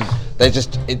continuation. They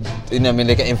just, they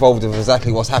get involved with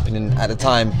exactly what's happening at the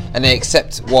time, and they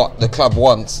accept what the club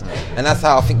wants, and that's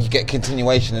how I think you get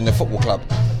continuation in the football club.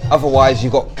 Otherwise,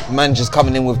 you've got managers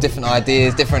coming in with different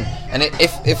ideas, and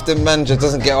if the manager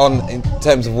doesn't get on in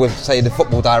terms of with, say, the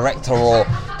football director or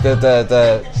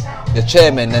the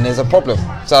chairman, then there's a problem.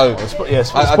 So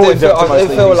I do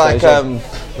feel like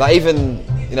even,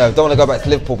 don't want to go back to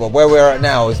Liverpool, but where we're at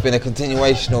now has been a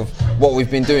continuation of what we've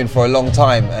been doing for a long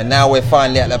time, and now we're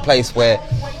finally at that place where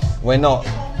we're not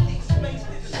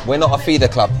a feeder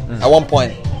club. At one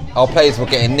point, our players were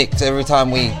getting nicked every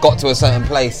time we got to a certain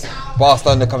place.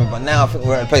 Barcelona coming, but now I think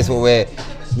we're at a place where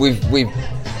we've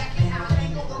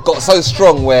got so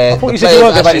strong where I thought the you said you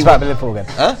weren't players going to make this actually- about Liverpool again.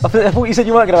 Huh? I thought you said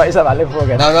you weren't going to make this about Liverpool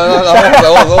again. No,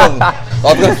 I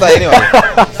was going to say anyway.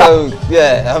 So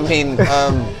yeah, I mean,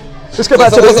 Let's go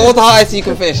back to what's the highest you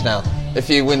can finish now if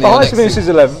you win the highest next finish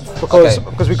is 11th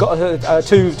because we've got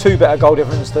two better goal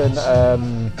difference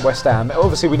than West Ham.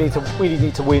 Obviously, we need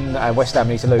to win, and West Ham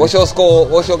need to lose. What's your score?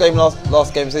 What's your game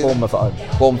last game season? Bournemouth at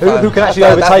home. Bournemouth. Who can actually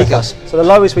overtake us? So the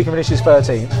lowest we can finish is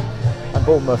 13th, and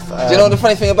Bournemouth. Do you know what the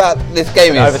funny thing about this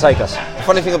game is? Overtake us. The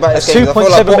funny thing about this There's game is I feel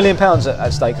like £2.7 million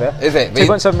at stake there. Is it?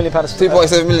 £2.7 million.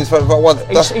 £2.7 million for one.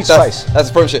 Each space. That's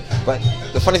a premiership. But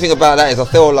the funny thing about that is I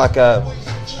feel like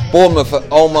Bournemouth are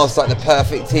almost like the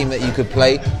perfect team that you could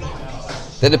play.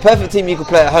 They're the perfect team you could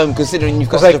play at home, considering you've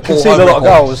got such a poor home concede a lot of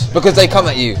record. goals. Because they come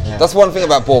at you. Yeah. That's one thing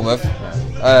about Bournemouth.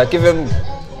 Yeah. Give them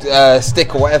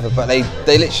stick or whatever, but they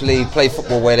literally play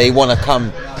football where they want to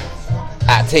come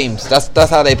at teams. That's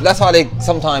how they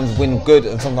sometimes win good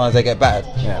and sometimes they get bad.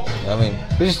 Yeah, you know what I mean.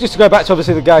 But just to go back to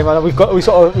obviously the game, I know we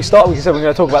started. We said we're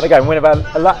going to talk about the game. We went about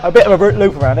a bit of a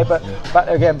loop around it, but back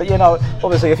there again. But you know,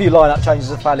 obviously a few line-up changes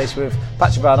of Palace with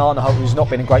Patrick Van Arnholt, who's not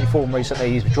been in great form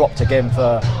recently. He's dropped again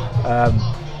for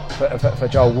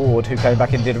Joel Ward, who came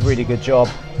back and did a really good job.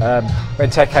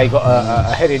 Benteke got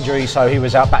a head injury, so he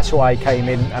was out. Batshuayi came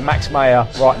in, and Max Meyer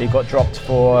rightly got dropped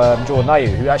for Jordan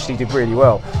Ayew, who actually did really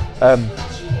well.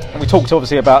 And we talked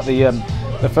obviously about the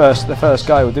first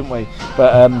goal, didn't we?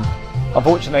 But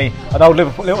unfortunately, an old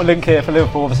little link here for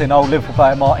Liverpool. Obviously, an old Liverpool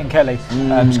player, Martin Kelly,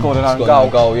 scored an own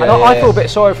goal. Yeah, and I feel a bit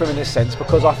sorry for him in this sense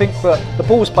because I think that the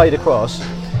ball's played across.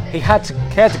 He had to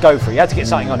go for it. He had to get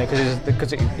something on it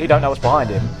because he don't know what's behind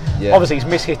him. Yeah. Obviously, he's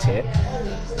mishit it.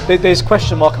 There's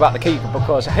question mark about the keeper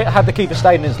because had the keeper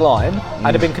stayed in his line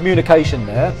and there been communication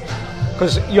there,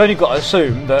 because you only got to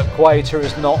assume that Guaita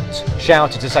has not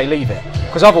shouted to say leave it,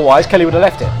 because otherwise Kelly would have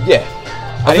left it. Yeah,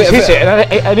 and he's hit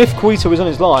it. And if Guaita was on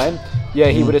his line,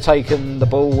 he would have taken the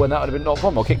ball and that would have been not a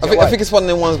problem or kicked it away. I think it's one of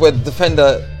the ones where the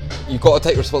defender, you've got to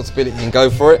take responsibility and go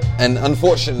for it. And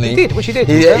unfortunately, he did, which he did.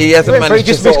 He hasn't managed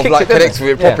to sort of like connect it,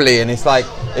 with it properly, and it's like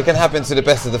it can happen to the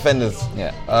best of defenders.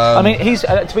 Yeah. I mean, he's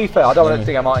to be fair, I don't want to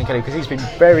think about Martin Kelly because he's been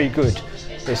very good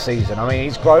this season. I mean,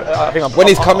 he's grown. I think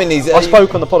I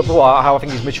spoke on the pod before how I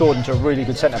think he's matured into a really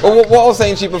good centre back. Well, what I was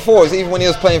saying to you before is even when he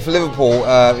was playing for Liverpool,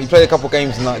 he played a couple of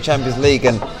games in like Champions League,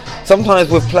 and sometimes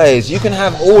with players you can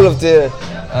have all of the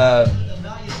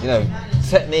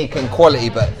technique and quality,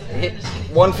 but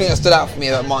one thing that stood out for me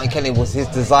about Martin Kelly was his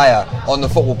desire on the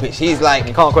football pitch. He's like,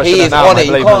 he is on it.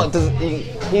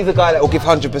 He's a guy that will give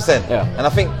 100%. Yeah. And I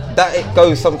think that it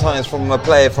goes sometimes from a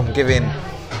player from giving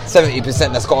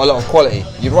 70% that's got a lot of quality.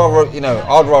 I'd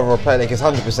rather a player that gives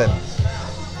 100%.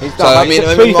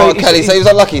 Martin Kelly, so he was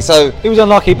unlucky. He was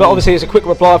unlucky, but obviously it's a quick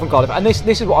reply from Cardiff. And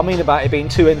this is what I mean about it being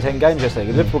two end-to-end games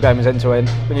yesterday. The Liverpool game was end-to-end,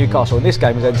 the Newcastle, and this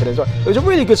game was end-to-end as well. It was a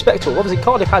really good spectacle. Obviously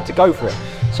Cardiff had to go for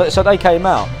it, so they came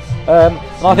out. And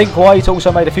I think Guaita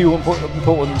also made a few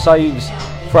important saves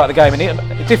throughout the game. And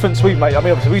the difference we've made, I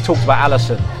mean, obviously we talked about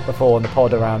Alisson before on the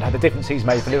pod around how the difference he's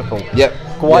made for Liverpool. Yep.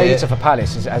 Guaita for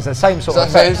Palace has the same sort of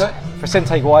effect.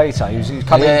 Vicente Guaita, who's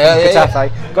come in from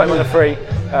Getafe, got him on a free.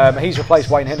 He's replaced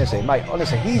Wayne Hennessy. Mate,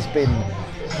 honestly, he's been...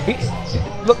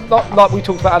 like we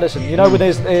talked about Alisson, you know, when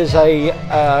there's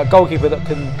a goalkeeper that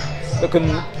can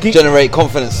generate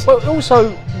confidence, but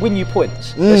also win you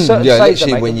points.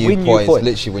 Literally win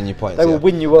you points. They will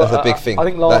win you. That's a big thing. I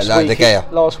think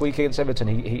last week against Everton,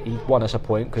 he won us a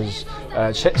point because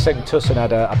Tusson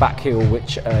had a back heel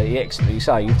which he excellently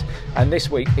saved, and this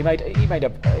week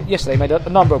yesterday he made a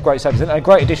number of great saves and a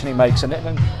great addition he makes, and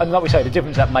like we say, the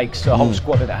difference that makes to the whole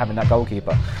squad that having that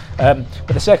goalkeeper. But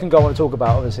the second goal I want to talk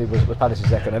about obviously was Palace's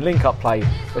second, a link-up play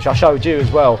which I showed you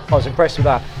as well. I was impressed with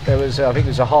that. There was I think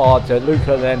there was a hard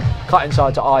Luca then cut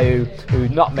inside to Ayew, who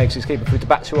nutmegs his keeper through to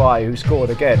Batshuayi, who scored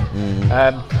again.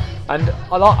 And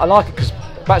I like it because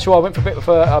Batshuayi went for a bit of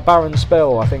a barren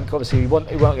spell. I think obviously he weren't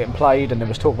getting played, and there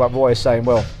was talk about Roy saying,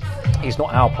 well, he's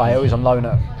not our player, he's on loan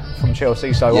from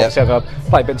Chelsea, so obviously I've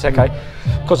played Benteke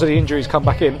because of the injuries, come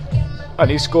back in. And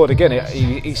he scored again.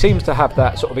 He seems to have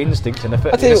that sort of instinct in the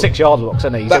 6-yard box,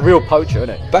 isn't he? He's a real poacher,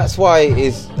 isn't he? Batshuayi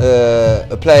is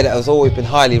a player that has always been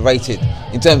highly rated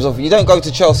in terms of you don't go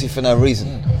to Chelsea for no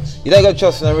reason. You don't go to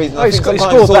Chelsea for no reason. I think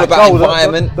sometimes it's all about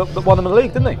environment. That won him the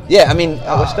league, didn't he? Yeah, I mean,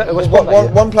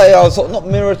 one player I was sort of not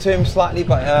mirror to him slightly,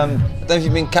 but I don't know if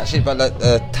you've been catching it, but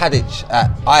Tadic at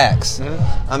Ajax.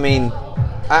 I mean,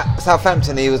 at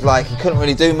Southampton, he was like he couldn't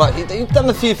really do much. He'd done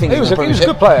a few things. He was a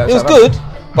good player. He was good.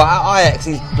 But at Ajax,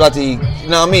 he's bloody. You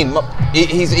know what I mean?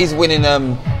 He's winning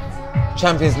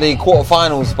Champions League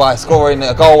quarterfinals by scoring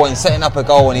a goal and setting up a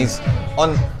goal, and he's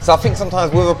on. So I think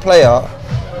sometimes with a player,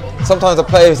 sometimes a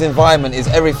player's environment is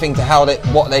everything to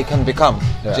what they can become.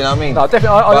 Do you know what I mean? No, definitely.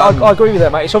 I agree with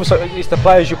that, mate. It's also the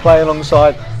players you play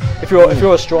alongside. If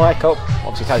you're a striker,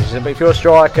 obviously Talisman, but if you're a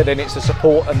striker, then it's the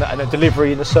support and the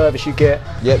delivery and the service you get.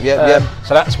 Yep.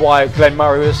 So that's why Glenn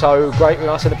Murray was so great with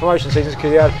us in the promotion seasons,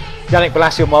 because he had Yannick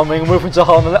Bolasie on one wing and Wilfried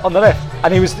Zaha on the left,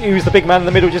 and he was the big man in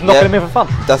the middle, just knocking him in for fun.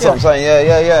 That's what I'm saying.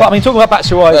 Yeah. But I mean, talking about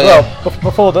Batshuayi as well,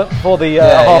 before the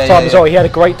half time as well, he had a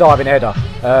great diving header,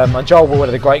 and Joel Ward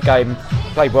had a great game,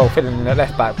 played well filling in at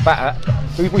left back.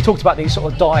 We talked about these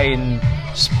sort of dying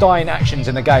actions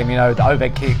in the game, you know, the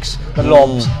overhead kicks, the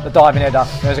lobs, the diving header.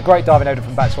 There was a great diving header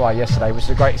from Batshuayi yesterday, which is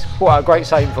a great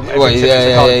save from he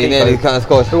nearly kind of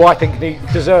scored. Who I think he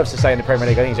deserves to stay in the Premier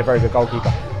League. I think he's a very good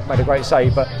goalkeeper. Made a great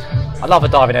save, but I love a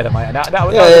diving header, mate. And that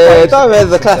was diving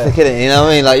header's a classic, isn't it? You know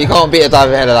what I mean? Like, you can't beat a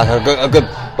diving header like a good.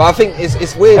 But I think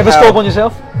it's weird. Ever scored one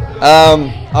yourself?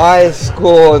 I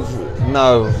scored.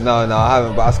 No, I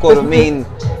haven't. But I scored a mean.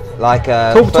 Like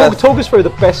talk us through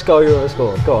the best goal you ever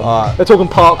scored. Go on. Right. They're talking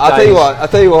Park days. I'll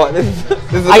tell you what. This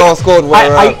is the goal I scored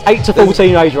where 8 to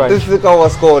 14 age range. This is the goal I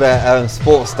scored at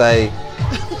Sports Day.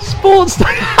 Sports Day.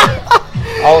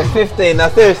 I was 15. Now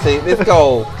seriously, this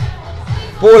goal,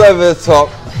 ball over the top.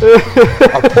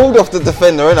 I pulled off the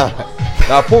defender, innit?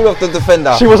 I pulled off the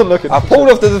defender. She wasn't looking. I pulled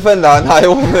off the defender. No, it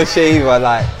wasn't she either.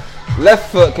 Like,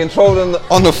 left foot controlled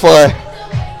on the thigh.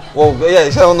 Well, yeah,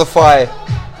 it's on the thigh.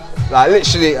 Like,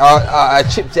 literally, I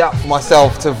chipped it up for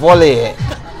myself to volley it.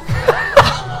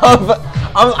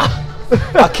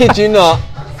 I kid you not.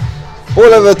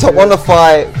 Ball over the top on the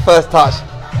thigh, first touch,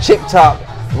 chipped up,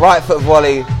 right foot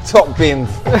volley, top bins.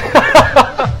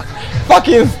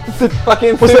 fucking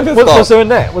was there a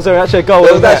net? Was there actually a goal?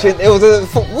 It was a.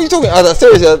 What are you talking about?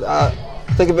 Seriously,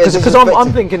 take a bit. Because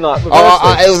I'm thinking like.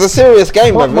 It was a serious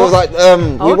game, man. It was like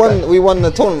we won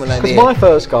the tournament that year. Because my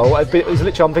first goal, it was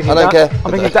literally. I'm thinking. I don't care.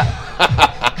 I'm thinking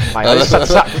that. Mate, I just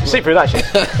sit through that shit.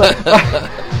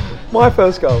 My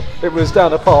first goal, it was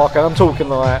down the park, and I'm talking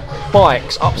like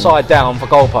bikes upside down for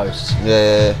goalposts.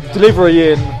 Yeah.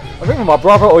 Delivery in. I think with my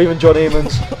brother or even John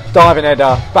Eamons, diving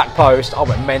header, back post, I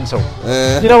went mental.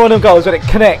 You know one of them goals when it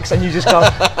connects and you just go...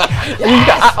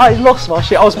 I lost my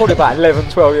shit. I was probably about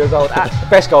 11, 12 years old.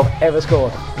 Best goal I've ever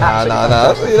scored.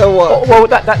 No. You know what? Well,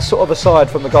 that's sort of aside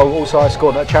from the goal also I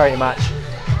scored in a charity match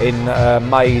in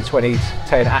May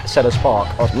 2010 at Sellers Park.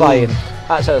 I was playing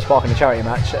at Sellers Park in a charity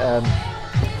match and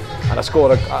I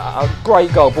scored a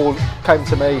great goal. Ball came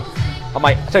to me.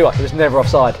 Mate, I tell you what, it was never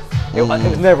offside. It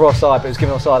was never offside, but it was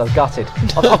given offside. I was gutted.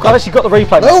 I've actually got the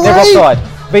replay. No never way. offside.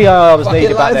 VAR was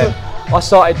needed back then. I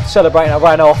started celebrating. I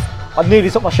ran off. I nearly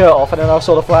took my shirt off, and then I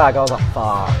saw the flag. I was like,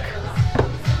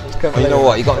 "Fuck!" Well, you know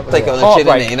what? You got to take it on the chin,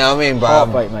 innit? You know what I mean? But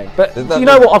heartbreak, mate. But you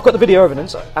know what? I've got the video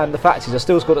evidence, and the fact is, I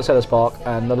still scored at Sellers Park,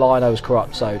 and the lino was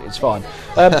corrupt, so it's fine.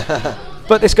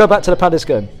 But let's go back to the Palace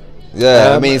game.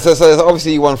 Yeah, I mean, so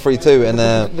obviously you won 3-2, and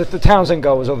the Townsend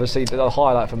goal was obviously the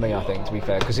highlight for me, I think, to be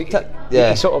fair, because he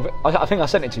sort of, I think I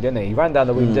sent it to you, didn't he? He ran down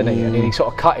the wing, didn't he? And then he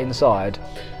sort of cut inside,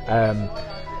 and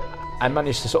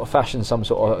managed to sort of fashion some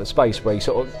sort of space where he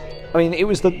sort of, I mean, it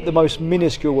was the most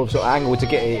minuscule of sort of angle to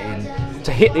get it in,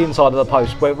 to hit the inside of the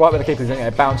post, right where the keeper was going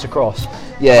to bounce across.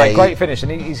 Yeah, like, great finish,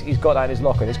 and he's got that in his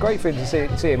locker. And it's great for him to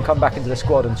see him come back into the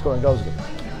squad and scoring goals again.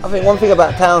 I think one thing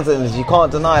about Townsend is you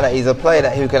can't deny that he's a player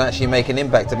who can actually make an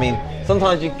impact. I mean,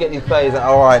 sometimes you get these players that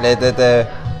are alright, they're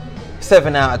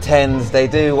 7 out of 10s, they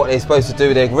do what they're supposed to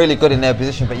do, they're really good in their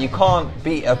position, but you can't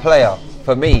beat a player,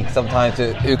 for me, sometimes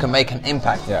who can make an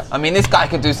impact. Yeah. I mean, this guy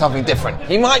can do something different.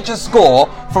 He might just score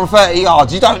from 30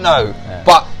 yards, you don't know. Yeah.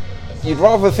 But you'd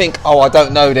rather think, I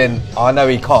don't know, than I know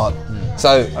he can't.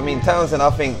 So, I mean, Townsend,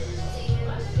 I think,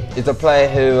 is a player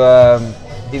who...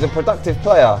 he's a productive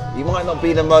player. He might not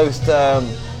be the most. What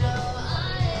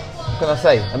can I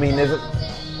say? I mean, there's a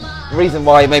reason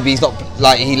why maybe he's not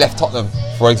like he left Tottenham,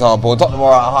 for example. Tottenham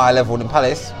are at a higher level than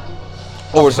Palace,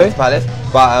 or respect to Palace.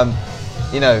 But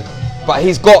but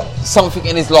he's got something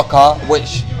in his locker.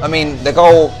 Which I mean, the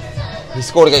goal he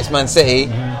scored against Man City,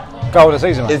 goal of the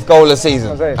season. Is goal of the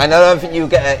season, and I don't think you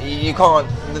get it. You can't.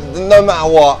 No matter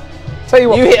what. Tell you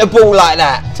what, you hit a ball like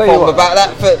that from about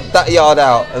that yard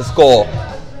out and score.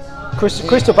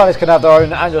 Crystal Palace can have their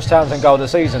own Andros Townsend goal of the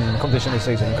season competition this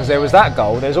season, because there was that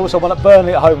goal. There's also one at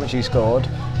Burnley at home which he scored.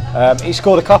 He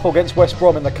scored a couple against West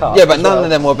Brom in the cup. Yeah, but none of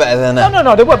them were better than that.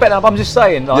 No, they weren't better than that. I'm just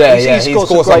saying. Like, he's scored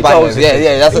some great goals.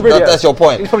 That's your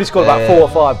point. He's probably scored about 4 or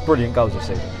 5 brilliant goals this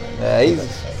season.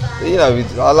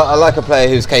 Yeah, I like a player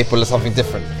who's capable of something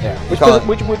different. Yeah.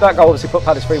 Which with that goal obviously put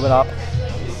Palace 3-1 up.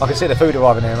 I can see the food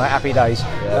arriving here, mate. Happy days.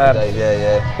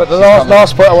 Yeah. But the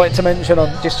last point I wanted to mention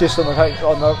on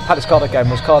the Palace Cardiff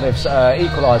game was Cardiff's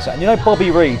equaliser. And you know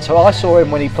Bobby Reid, so I saw him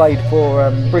when he played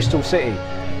for Bristol City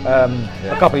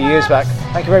a couple of years back.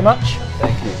 Thank you very much.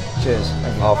 Thank you. Cheers.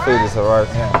 Thank you. Our food is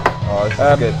arrived. Yeah. This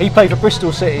is good. He played for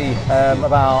Bristol City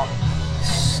about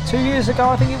 2 years ago,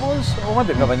 I think it was, or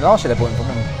maybe last year they bought him from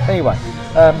him. Anyway,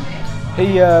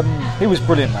 he was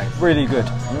brilliant, mate. Really good.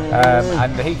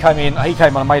 And he came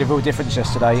on and made a real difference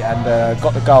yesterday and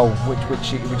got the goal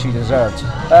which he deserved.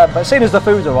 But seeing as the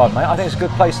food's arrived, mate, I think it's a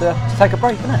good place to take a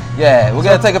break, isn't it? Yeah, we're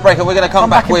going to take a break and we're going to come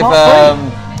back with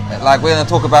we're going to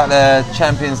talk about the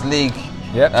Champions League.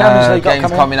 Champions League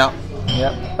games coming up.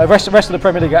 Yeah, the rest of the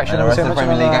Premier League action. And the rest of the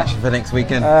Premier League action for next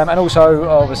weekend. And also,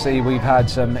 obviously, we've had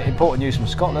some important news from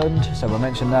Scotland, so we'll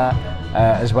mention that,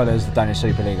 as well as the Danish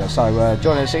Superliga. So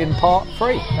join us in part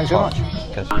 3. Thanks very much.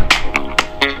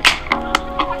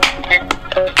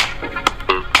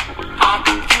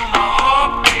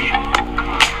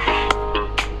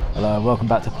 Hello, welcome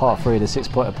back to part 3 of the 6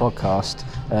 Pointer podcast.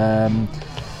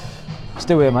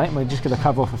 Still here, mate. We're just going to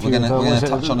cover off a few. We're going to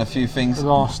touch on a few things. The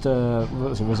last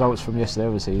results from yesterday,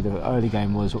 obviously. The early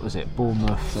game was, what was it?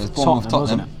 Bournemouth, so Tottenham,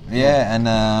 wasn't it? Yeah, and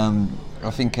I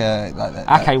think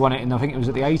Ake won it in. I think it was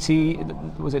at the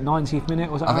 90th minute?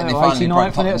 Was it? I think they finally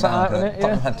 89th minute, something like that.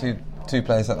 Tottenham had two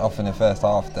players that off in the first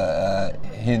half.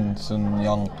 Hin Sun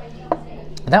Young.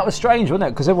 That was strange, wasn't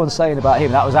it? Because everyone's saying about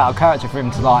him that was out of character for him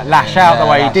to lash out the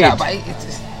way he did.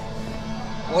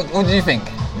 What do you think?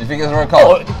 Do you think it was a red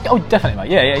card? Oh, definitely, mate.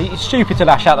 Yeah. It's stupid to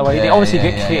lash out the way he did. Obviously,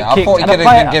 get kicked. I thought he could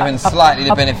have been given slightly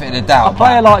the benefit of the doubt. A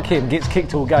player like him gets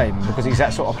kicked all game because he's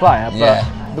that sort of player. But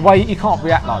the way you can't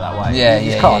react like that way.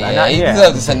 He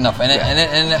deserves to send enough.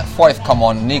 And that Fife come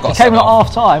on, and he got. He came at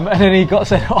half time, and then he got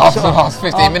sent off. After the last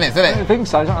 15 minutes, didn't it? I think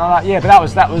so, something like that. Yeah, but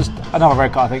that was another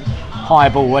red card, I think. High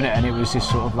ball, wasn't it? And it was just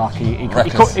sort of like he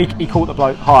caught the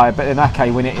bloke high, but then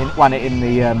Ake won it in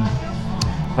the.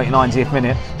 I think 90th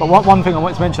minute. But one thing I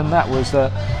wanted to mention on that was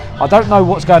that I don't know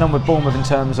what's going on with Bournemouth in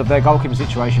terms of their goalkeeping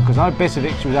situation, because I know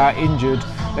Bisevic was out injured,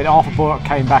 then Arthur Borak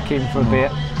came back in for a bit,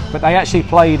 but they actually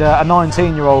played a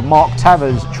 19-year-old Mark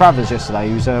Travers yesterday,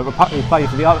 who played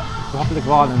for the Republic of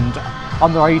Ireland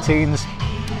under 18s,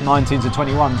 19s and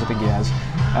 21s, I think he has.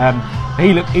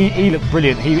 He looked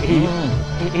brilliant.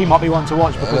 He might be one to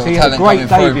watch because he had a great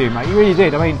debut, mate. He really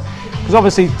did. I mean, because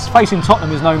obviously facing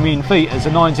Tottenham is no mean feat as a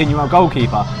 19-year-old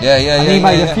goalkeeper. And he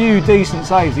made a few decent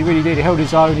saves. He really did. He held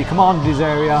his own. He commanded his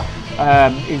area.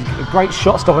 Great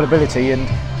shot-stopping ability, and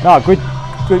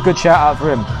good shout out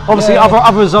for him. Obviously,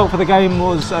 other result for the game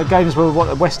was games were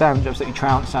West Ham absolutely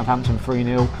trounced Southampton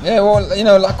 3-0. Yeah, well,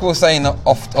 like we were saying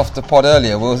off the pod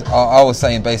earlier, I was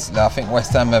saying basically I think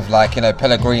West Ham have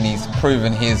Pellegrini's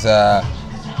proven his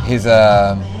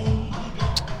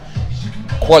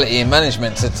quality in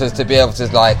management to be able to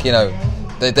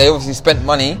they obviously spent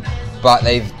money, but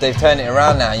they've turned it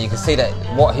around now, and you can see that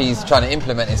what he's trying to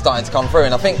implement is starting to come through.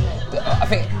 And I think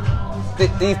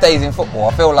these days in football,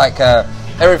 I feel like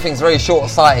everything's very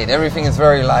short-sighted. Everything is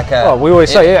very we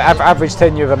always say average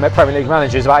tenure of a Premier League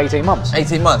manager is about 18 months.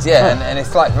 18 months, and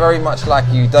it's very much like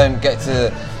you don't get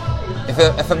to.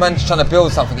 If a manager's trying to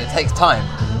build something, it takes time.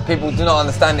 People do not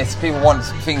understand this. People want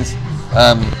things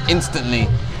instantly,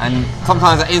 and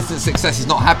sometimes that instant success is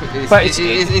not happy. It's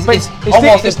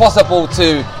almost impossible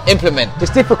to implement.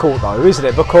 It's difficult though, isn't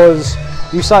it? Because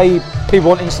you say people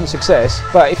want instant success,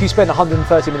 but if you spend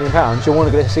 £130 million, you'll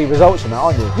want to see results from that,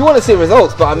 aren't you? You want to see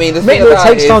results, but I mean, the thing about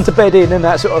it takes time to bed in and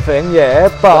that sort of thing. Yeah,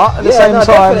 but at the same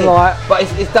time, definitely. But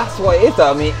that's what it is,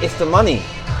 though. I mean, it's the money.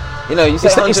 You say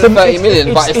 130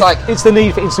 million, but it's the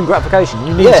need for instant gratification.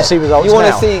 You need to see results. You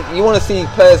want to see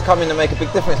players come in and make a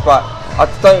big difference, but I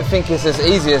don't think it's as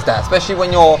easy as that. Especially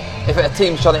when if a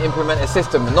team's trying to implement a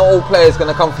system, not all players are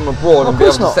going to come from abroad and be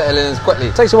able to settle in as quickly.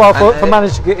 It takes a while for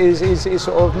managers to get his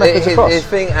sort of methods across. His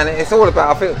thing, and it's all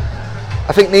about.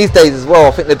 I think these days as well.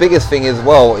 I think the biggest thing as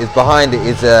well is behind it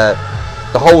is the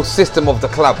whole system of the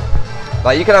club.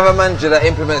 Like, you can have a manager that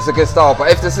implements a good style, but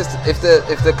if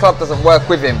the club doesn't work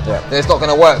with him, then it's not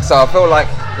going to work. So I feel like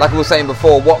we were saying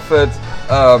before, Watford,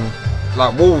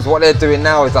 like Wolves, what they're doing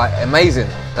now is amazing.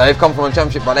 They've come from a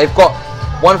championship, but they've got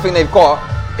one thing they've got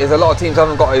is a lot of teams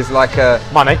haven't got is money.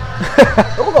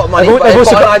 They've all got money, but they've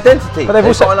got an identity. But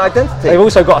they've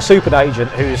also got a super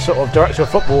agent who's sort of director of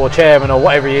football or chairman or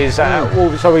whatever he is.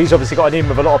 So he's obviously got an in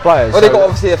with a lot of players. Well, they've got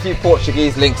obviously a few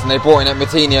Portuguese links, and they brought in at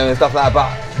Moutinho and stuff like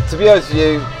that. But to be honest with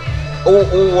you,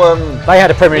 they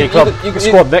had a Premier League club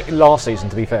squad last season,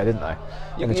 to be fair, didn't they?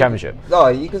 In the Championship. No,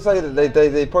 you can say that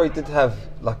they probably did have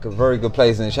a very good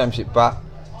players in the Championship, but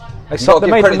You've got to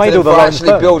give credit to them for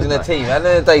actually building a team. At the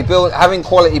end of the day, having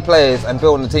quality players and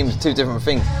building a team is two different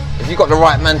things. If you've got the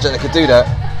right manager that could do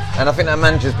that, and I think that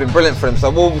manager's been brilliant for them,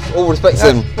 so all respect to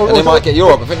them, and they might get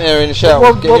Europe. I think they're in the shout.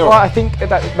 Well, I think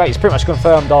that it's pretty much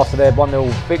confirmed after their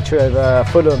 1-0 victory over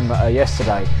Fulham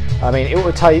yesterday. I mean, it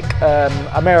would take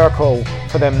a miracle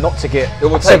for them not to get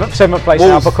seventh place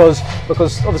now, because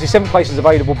obviously 7th place is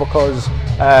available because,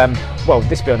 well,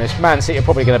 let's be honest, Man City are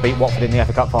probably going to beat Watford in the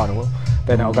FA Cup final.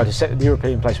 Then it'll go to the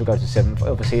European place will go to 7th.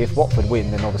 Obviously, if Watford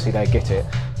win, then obviously they get it.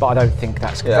 But I don't think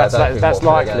that's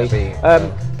likely.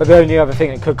 But the only other thing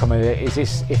that could come in is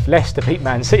this: if Leicester beat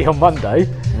Man City on Monday,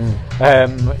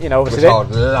 you know, obviously, which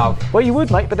I'd love. Well, you would,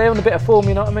 mate. But they're on a bit of form,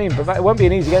 you know what I mean. But it won't be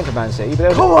an easy game for Man City.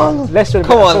 But come on, Leicester.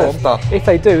 Come on, Leicester. If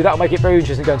they do, that'll make it very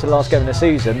interesting going to the last game of the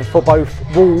season for both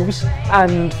Wolves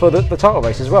and for the title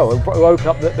race as well. It'll open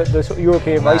up the sort of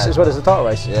European race as well as the title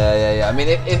race. Yeah. I mean,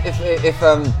 if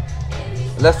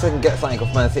Leicester can get something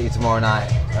off Man City tomorrow night,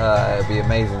 it'll be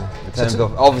amazing. In terms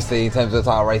of the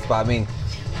title race, but I mean,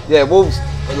 yeah, Wolves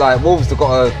have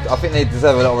got I think they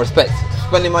deserve a lot of respect.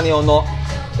 Spending money or not,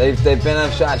 they've been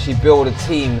able to actually build a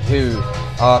team who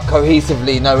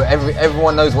cohesively know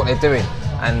everyone knows what they're doing,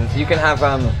 and you can have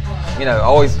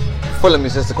Fulham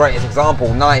is just the greatest example.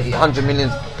 £100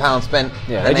 million spent,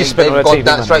 and they've got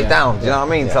that straight down. Do you know what I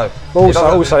mean? Yeah. So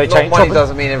also they change. Money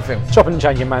doesn't mean everything. Chopping and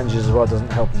changing managers as well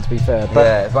doesn't help them, to be fair.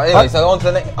 But anyway, so on to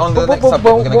the next subject.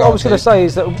 What I was going to say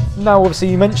is that now, obviously,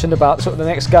 you mentioned about sort of the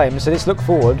next game, so let's look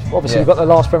forward. Obviously, we've got the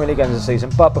last Premier League games of the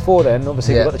season, but before then,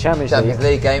 obviously, we've got the Champions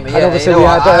League game. And obviously, we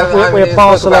had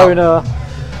Barcelona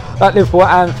at Liverpool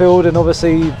at Anfield, and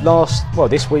obviously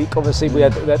this week, obviously we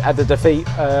had the defeat.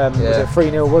 Was it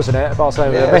 3-0, wasn't it?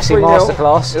 Barcelona with a Messi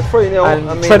masterclass. It was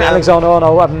 3-0. And Trent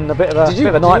Alexander-Arnold having a bit of a nightmare. Did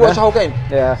you watch the whole game?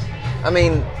 Yeah. I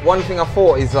mean, one thing I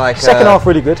thought is like second half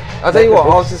really good. I'll tell you what,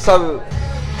 I was just so.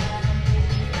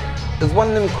 It was one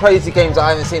of them crazy games I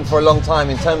haven't seen for a long time.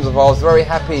 In terms of, I was very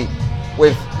happy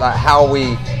with like how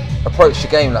we approached the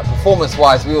game. Like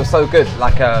performance-wise, we were so good.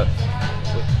 Like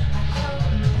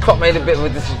Klopp made a bit of a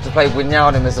decision to play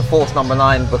Wijnaldum as a false number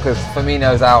 9 because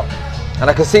Firmino's out, and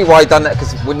I can see why he done that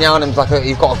because Wijnaldum's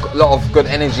he's got a lot of good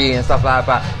energy and stuff like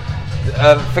that.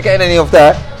 But forgetting any of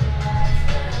that,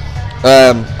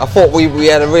 I thought we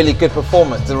had a really good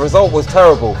performance. The result was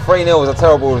terrible. 3-0 was a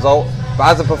terrible result, but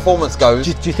as the performance goes,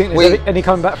 do you think there's any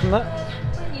coming back from that?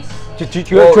 Do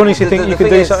you honestly think you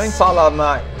could do something? Salah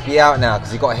might be out now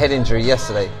because he got a head injury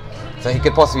yesterday, so he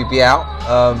could possibly be out.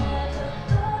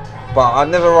 But I'd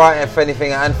never write if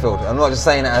anything at Anfield. I'm not just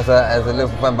saying it as a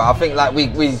Liverpool fan, but I think like we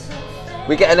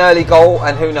get an early goal,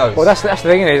 and who knows? Well, that's the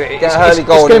thing. It's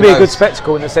going to be a good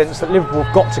spectacle in the sense that Liverpool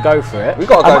have got to go for it. We've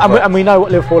got to go for it. And we know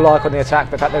what Liverpool like on the attack.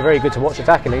 The fact they're very good to watch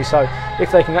attackingly. So if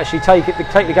they can actually take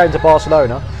the game to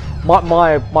Barcelona,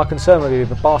 my concern would be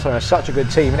that Barcelona is such a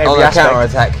good team in every aspect. Counter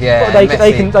attack, yeah.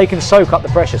 They can soak up the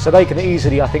pressure, so they can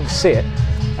easily, I think, sit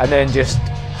and then just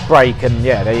break, and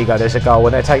there you go. There's a goal,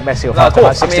 and they take Messi off after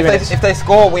about 60 minutes. If they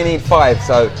score, we need 5.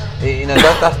 So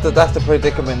that's the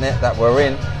predicament that we're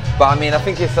in. But I mean, I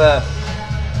think it's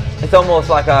almost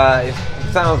like it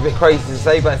sounds a bit crazy to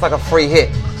say, but it's like a free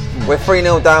hit. We're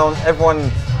 3-0 down.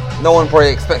 No one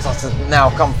probably expects us to now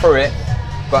come through it.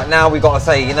 But now we've got to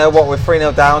say, you know what, we're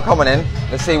 3-0 down, come on in,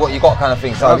 let's see what you got kind of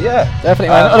thing. So, definitely.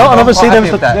 And obviously there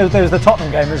was the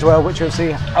Tottenham game as well, which you'll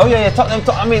see. Oh, yeah, Tottenham.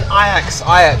 I mean, Ajax.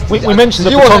 We mentioned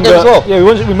the Vertonghen. Yeah,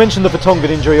 we mentioned the Vertonghen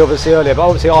injury obviously earlier, but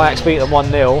obviously Ajax beat them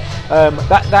 1-0.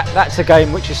 That's a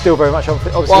game which is still very much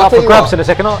obviously up for grabs in the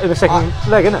second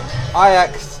leg, isn't it?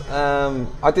 Ajax,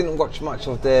 I didn't watch much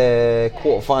of their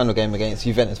quarter-final game against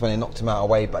Juventus when they knocked them out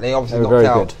away, but they obviously knocked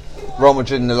out Real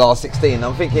Madrid in the last 16.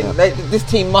 I'm thinking this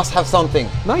team must have something.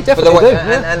 No, definitely do.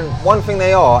 And one thing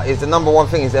they are is the number one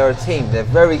thing is they're a team. They're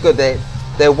very good.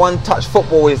 Their one-touch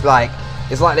football is like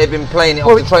it's like they've been playing it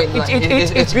off the train.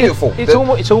 It's beautiful.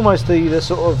 It's almost the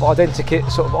sort of identikit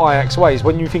sort of Ajax ways.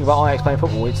 When you think about Ajax playing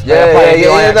football, they're playing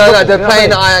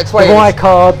the Ajax ways. The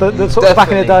Rijkaard, the sort of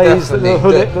back in the days, the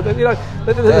Hullet, the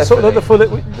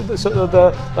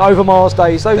Overmars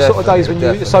days. Those sort of days when you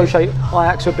associate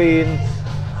Ajax with being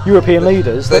European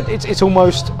leaders, it's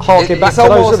almost harking back to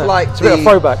those, isn't it? Like it's a bit of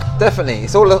throwback. Definitely,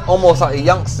 it's almost like the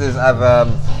youngsters have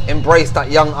embraced that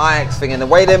young Ajax thing, and the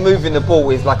way they're moving the ball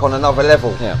is like on another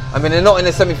level. Yeah. I mean, they're not in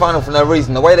the semi-final for no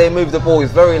reason. The way they move the ball is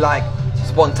very like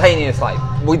spontaneous. Like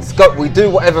we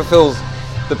do whatever feels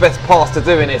the best pass to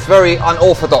do, and it's very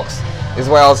unorthodox. Is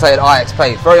the way I'll say it. Ajax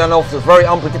play very unorthodox, very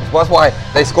unpredictable. That's why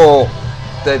they score.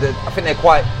 I think they've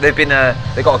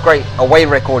got a great away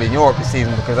record in Europe this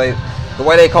season because the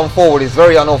way they come forward is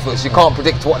very unorthodox. You can't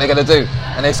predict what they're going to do,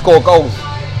 and they score goals.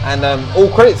 And all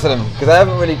credit to them because they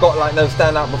haven't really got like no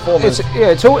standout performers.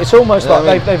 It's almost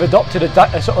like they've adopted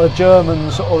a sort of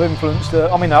German sort of influence.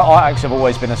 I mean, Ajax have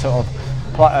always been a sort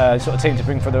of team to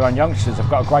bring for their own youngsters. They've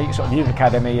got a great sort of youth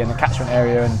academy and the catchment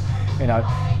area, and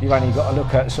you've only got to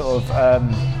look at sort of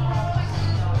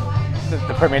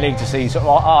the Premier League to see sort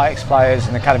of Ajax players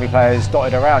and academy players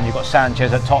dotted around. You've got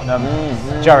Sanchez at Tottenham,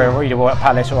 Jerry Reader at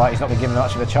Palace. All right, he's not been given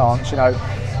much of a chance,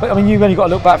 But I mean, you've only got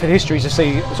to look back for the history to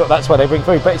see sort of that's where they bring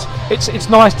through. But it's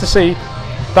nice to see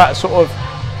that sort of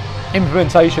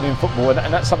implementation in football,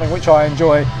 and that's something which I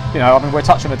enjoy. I mean, we're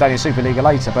touching on the Danish Superliga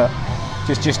later, but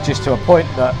just to a point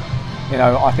that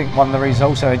I think one of the reasons I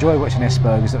also enjoy watching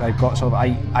Esbjerg is that they've got sort of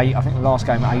eight. I think the last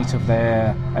game, 8 of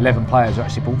their 11 players are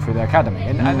actually brought through their academy,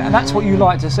 and that's what you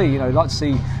like to see. You like to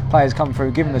see players come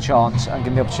through, given the chance and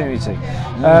given the opportunity.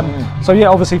 So yeah,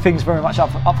 obviously things very much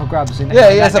up for grabs in.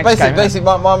 So basically,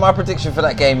 my prediction for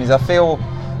that game is I feel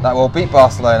like we'll beat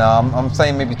Barcelona. I'm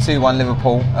saying maybe 2-1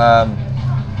 Liverpool.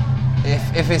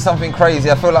 If it's something crazy,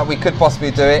 I feel like we could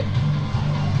possibly do it.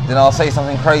 Then I'll say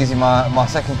something crazy. My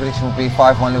second prediction will be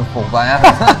 5-1 Liverpool.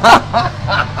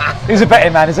 He's a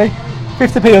betting man, is he?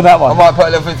 50p on that one. I might put a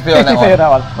little 50p on that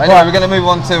one. Anyway, we're going to move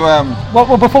on to.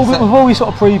 Well, before we sort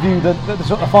of preview the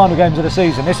sort of final games of the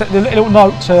season, there's a little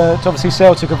note to obviously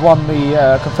Celtic have won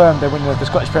confirmed their win of the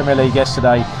Scottish Premier League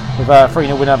yesterday with a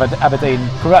 3-0 win over Aberdeen.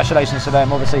 Congratulations to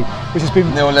them, obviously, which has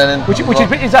been Neil Lennon, which has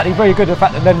been exactly very good. The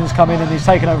fact that Lennon's come in and he's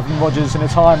taken over from Rodgers in a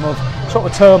time of sort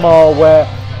of turmoil where.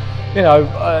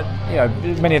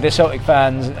 Many of the Celtic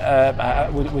fans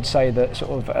would say that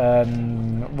sort of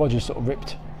Rodgers sort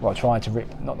of tried to rip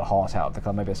not the heart out of the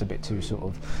club. Maybe that's a bit too sort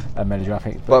of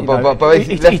melodramatic. But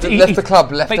he left the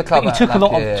club. He took a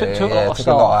lot of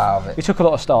staff. Out of it. He took a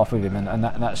lot of staff with him, and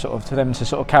that sort of to them to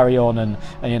sort of carry on. And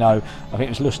I think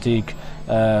it was Lustig,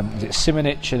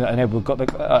 Simonic, and Edward got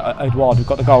Edouard who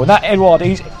got the goal. And that Edouard,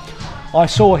 I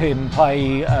saw him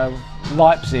play.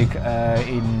 Leipzig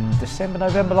in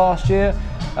November last year.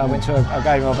 I went to a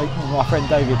game of my friend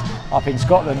David up in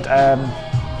Scotland,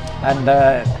 and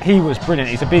he was brilliant.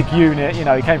 He's a big unit. He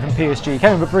came from PSG. He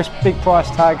came with a big price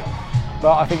tag,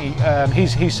 but I think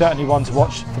he's certainly one to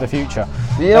watch for the future.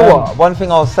 What? One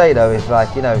thing I'll say though is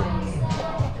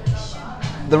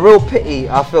the real pity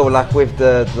I feel like with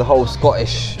the whole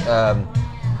Scottish.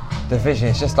 Division.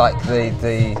 It's just like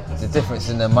the difference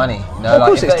in the money. Of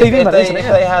course, it's TV money, isn't it?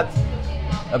 If they had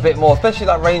a bit more, especially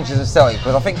like Rangers and Celtic,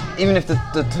 because I think even if the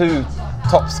two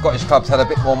top Scottish clubs had a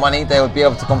bit more money, they would be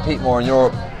able to compete more in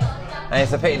Europe. And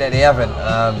it's a pity that they haven't.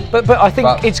 But I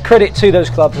think it's credit to those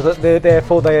clubs that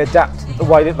therefore they adapt the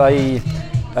way that they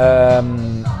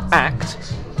act.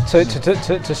 To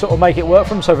sort of make it work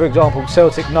for them. So, for example,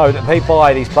 Celtic know that they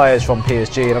buy these players from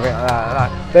PSG and everything like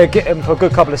that. They get them for a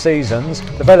good couple of seasons,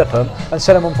 develop them, and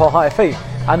sell them on for a higher fee.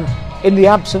 And in the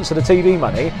absence of the TV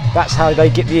money, that's how they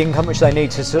get the income which they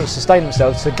need to sort of sustain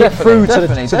themselves to get through to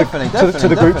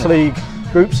the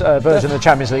groups version of the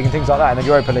Champions League and things like that, and the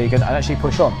Europa League, and actually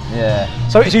push on. Yeah.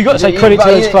 So you've got to say credit to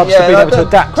those clubs for being able to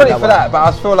adapt. Credit for that, but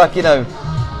I feel like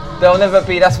they'll never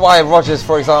be. That's why Rodgers,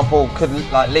 for example, couldn't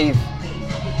leave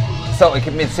Celtic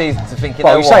in mid-season to think, he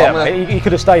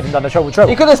could have stayed and done the treble.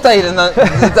 He could have stayed and done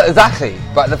exactly,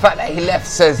 but the fact that he left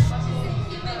says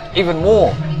even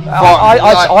more.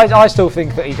 I still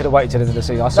think that he could have waited till the end of the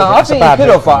season. I think he could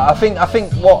have, but I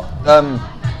think what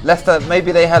Leicester,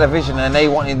 maybe they had a vision and they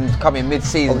wanted him to come in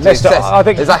mid-season to assess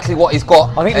exactly what he's got.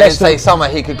 I think and Leicester, then say summer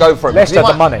he could go for it. Leicester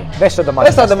had the money. Leicester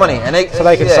had the money, and so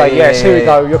they could say, yes, here we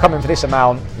go. You're coming for this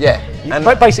amount. Yeah, and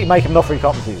basically make him an offer he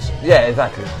can't refuse. Yeah,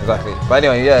 exactly. But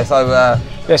anyway,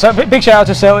 so big shout out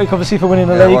to Celtic, obviously, for winning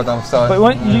the league. Well done, Celtic.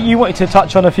 But you wanted to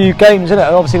touch on a few games,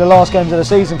 innit? Obviously, the last games of the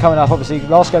season coming up. Obviously,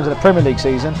 last games of the Premier League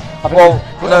season. I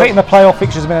think the playoff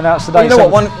fixtures have been announced today.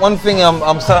 One thing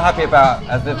I'm so happy about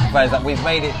as Liverpool fans is that we've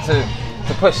made it to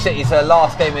push City to the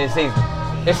last game of the season.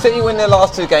 If City win their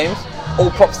last two games, all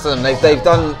props to them. They've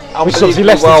done unbelievably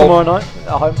Leicester well. Tomorrow night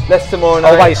at home. Leicester tomorrow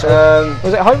night. Away, sorry.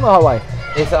 Was it home or away?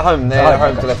 It's at home. They're at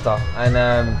home to Leicester, and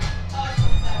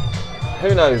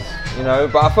who knows?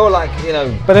 But I feel like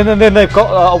But then they've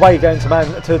got away going to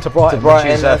Brighton. Which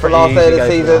is the last day of the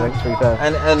season.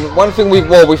 And one thing we've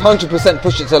 100%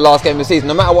 pushed it to the last game of the season.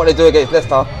 No matter what they do against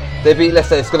Leicester, they beat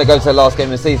Leicester. It's going to go to the last game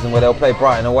of the season where they'll play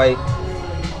Brighton away.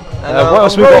 And I'm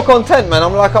very content, man.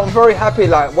 I'm very happy.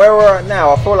 Like where we're at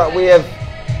now, I feel like we have.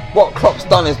 What Klopp's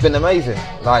done has been amazing.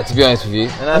 Like to be honest with you.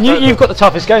 And you've got the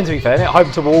toughest game, to be fair. Home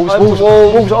to Wolves.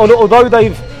 Wolves. Although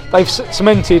they've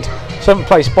cemented 7th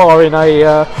place barring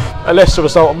a Leicester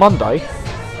result on Monday.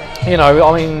 They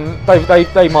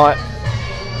might.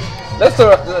 Let's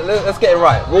get it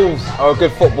right. Wolves are a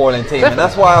good footballing team, and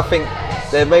that's why I think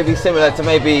they're maybe similar to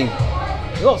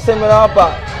not similar,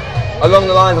 but along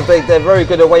the lines of they're very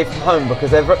good away from home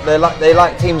because they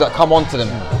like teams that come onto them.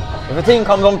 If a team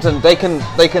comes onto them, they can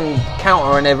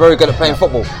counter, and they're very good at playing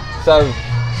football. So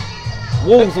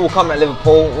Wolves will come at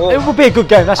Liverpool. It will be a good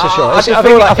game, that's for sure. I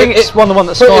think it's one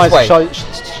that Sky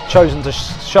has chosen to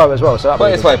show as well. So put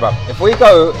it this way, bro. If we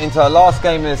go into our last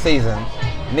game of the season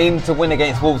needing to win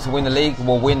against Wolves to win the league,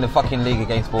 we'll win the fucking league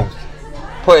against Wolves.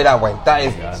 Put it that way. That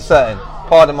is certain.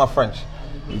 Pardon my French.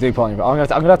 You do pardon me, but I'm going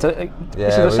to have to.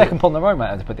 This is the second pod in a row, mate. I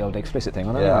had to put the old explicit thing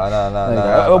on. Yeah,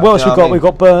 no. What else we've got? We've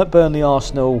got Burnley,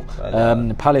 Arsenal,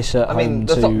 Palace at home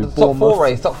to Bournemouth.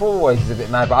 Top four race is a bit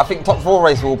mad, but I think top four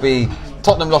race will be.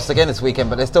 Tottenham lost again this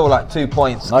weekend, but they're still like 2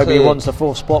 points. Nobody wants the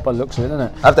fourth spot by the looks of it, isn't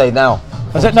it? Have they now?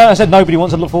 I said nobody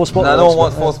wants the fourth spot. No one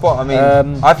wants fourth spot. I mean,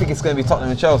 I think it's going to be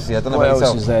Tottenham and Chelsea. I don't know what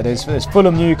else is there. There's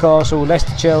Fulham, Newcastle,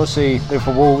 Leicester, Chelsea,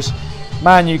 Liverpool, Wolves,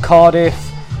 Man U, Cardiff,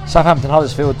 Southampton,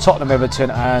 Huddersfield, Tottenham,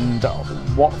 Everton, and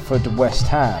Watford, West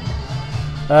Ham.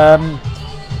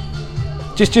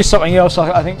 Just something else.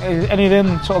 I think any of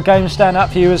them sort of games stand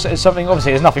out for you as something.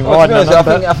 Obviously, there's nothing riding on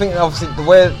them. I think obviously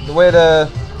the way the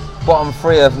bottom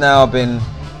three have now been.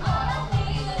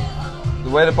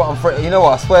 The way the bottom three. You know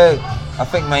what? I swear. I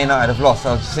think Man United have lost.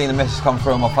 I've just seen a message come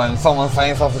through on my phone. Someone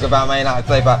saying something about Man United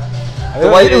today, but the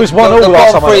way it was 1-1 the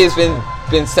bottom three has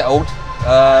been settled.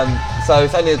 So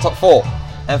it's only the top four.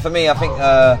 And for me, I think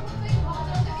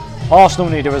Arsenal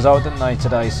need a result, didn't they,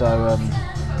 today? So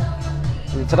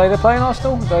today they're playing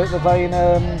Arsenal. They're playing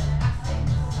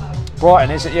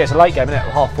Brighton. Is it? Yeah, it's a late game, isn't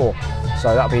it? 4:30.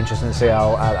 So that'll be interesting to see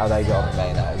how they get on.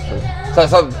 Man United.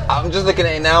 So I'm just looking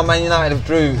at it now. Man United have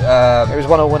drew. It was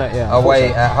 1-1, wasn't it? Yeah.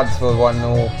 Away at Huddersfield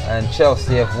 1-0, and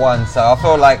Chelsea have won. So I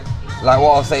feel like what I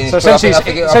was saying. So essentially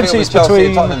it's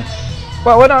between.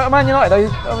 Well, no, Man United.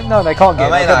 They can't get.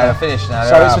 Man United are finished now.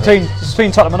 So it's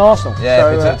between Tottenham and Arsenal.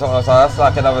 Yeah, between Tottenham. So that's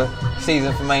like another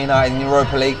season for Man United in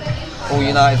Europa League. All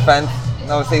United fans.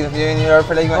 Another season for you in the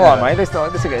Europa League. All right, mate. Let's get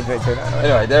into it too.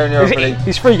 Anyway, they're in Europa League.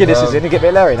 He's 3 Guinnesses in. He get a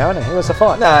bit Larry now, isn't he? He wants to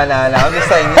fight. No. I'm just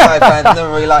saying, United fans never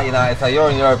really like United, so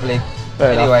you're in Europa League.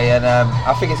 Anyway, and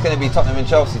I think it's going to be Tottenham and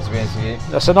Chelsea, to be honest with you.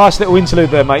 That's a nice little interlude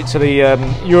there, mate, to the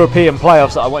European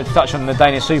playoffs that I wanted to touch on in the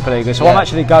Danish Superliga. So I'm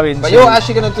actually going But you're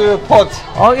actually going to do a pod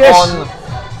on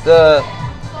the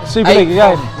Superliga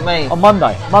game on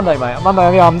Monday,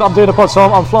 mate. Yeah, I'm doing a pod, so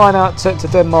I'm flying out to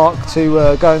Denmark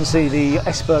to go and see the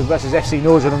Esbjerg versus FC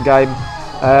Nordsjælland game.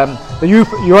 The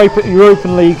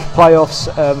European League playoffs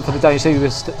for the Danish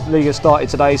Superliga started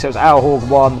today, so it was Aalborg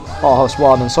 1, Aarhus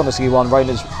 1 and Sonderski 1,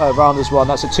 Randers 1.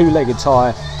 That's a 2-legged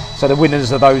tie, so the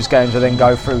winners of those games will then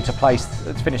go through to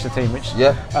finish the team which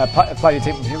play the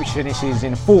team which finishes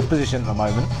in 4th position at the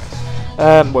moment.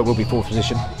 Well, it will be 4th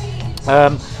position.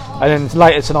 And then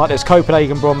later tonight there's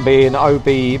Copenhagen, Brøndby and OB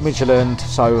Midtjylland.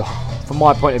 So from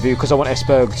my point of view, because I want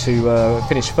Esbjerg to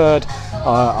finish 3rd,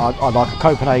 I'd like a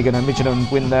Copenhagen and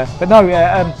Midtjylland win there. But no,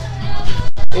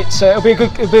 it'll be a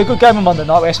good game on Monday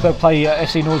night where Esbjerg play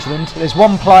FC Nordsjælland. There's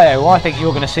one player who I think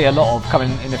you're going to see a lot of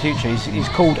coming in the future. He's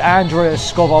called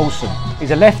Andreas Skov Olsen. He's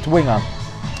a left winger,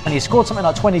 and he scored something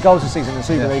like 20 goals this season in the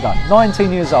Superliga.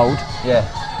 19 years old. Yeah.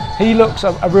 He looks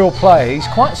a real player. He's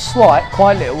quite slight,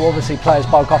 quite little. Obviously, players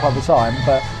bulk up over time,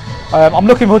 but I'm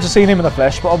looking forward to seeing him in the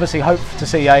flesh. But obviously, hope to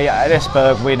see an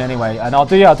Esbjerg win anyway. And I'll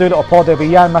do a little pod. There'll be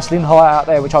Jan Maslinhøj out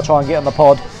there, which I'll try and get on the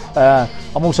pod.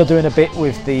 I'm also doing a bit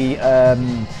with the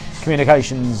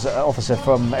communications officer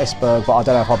from Esbjerg, but I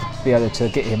don't know if I'll be able to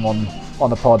get him on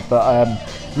the pod. But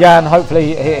Jan,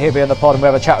 hopefully he'll be on the pod and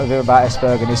we'll have a chat with him about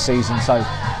Esbjerg and his season. So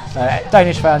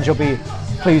Danish fans, you'll be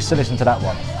pleased to listen to that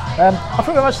one. I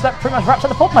think that pretty much wraps up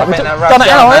the pod, mate.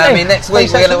 I mean, next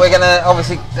week we're gonna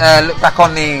obviously look back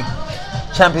on the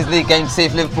Champions League game to see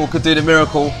if Liverpool could do the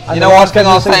miracle. And you know, one thing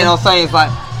I was saying is like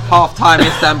half-time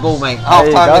Istanbul, mate.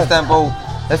 Half-time Istanbul.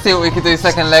 Let's see what we can do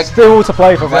second leg. Still all to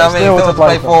play for, mate. Still to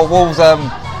play for. Wolves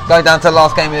go down to the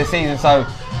last game of the season, so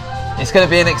it's going to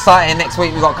be an exciting next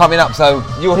week we've got coming up. So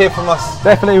you'll hear from us.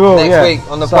 Definitely will. Next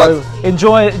week on the pod.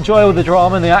 Enjoy all the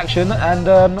drama and the action, and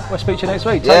we'll speak to you next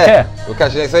week. Take care. We'll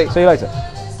catch you next week. See you later.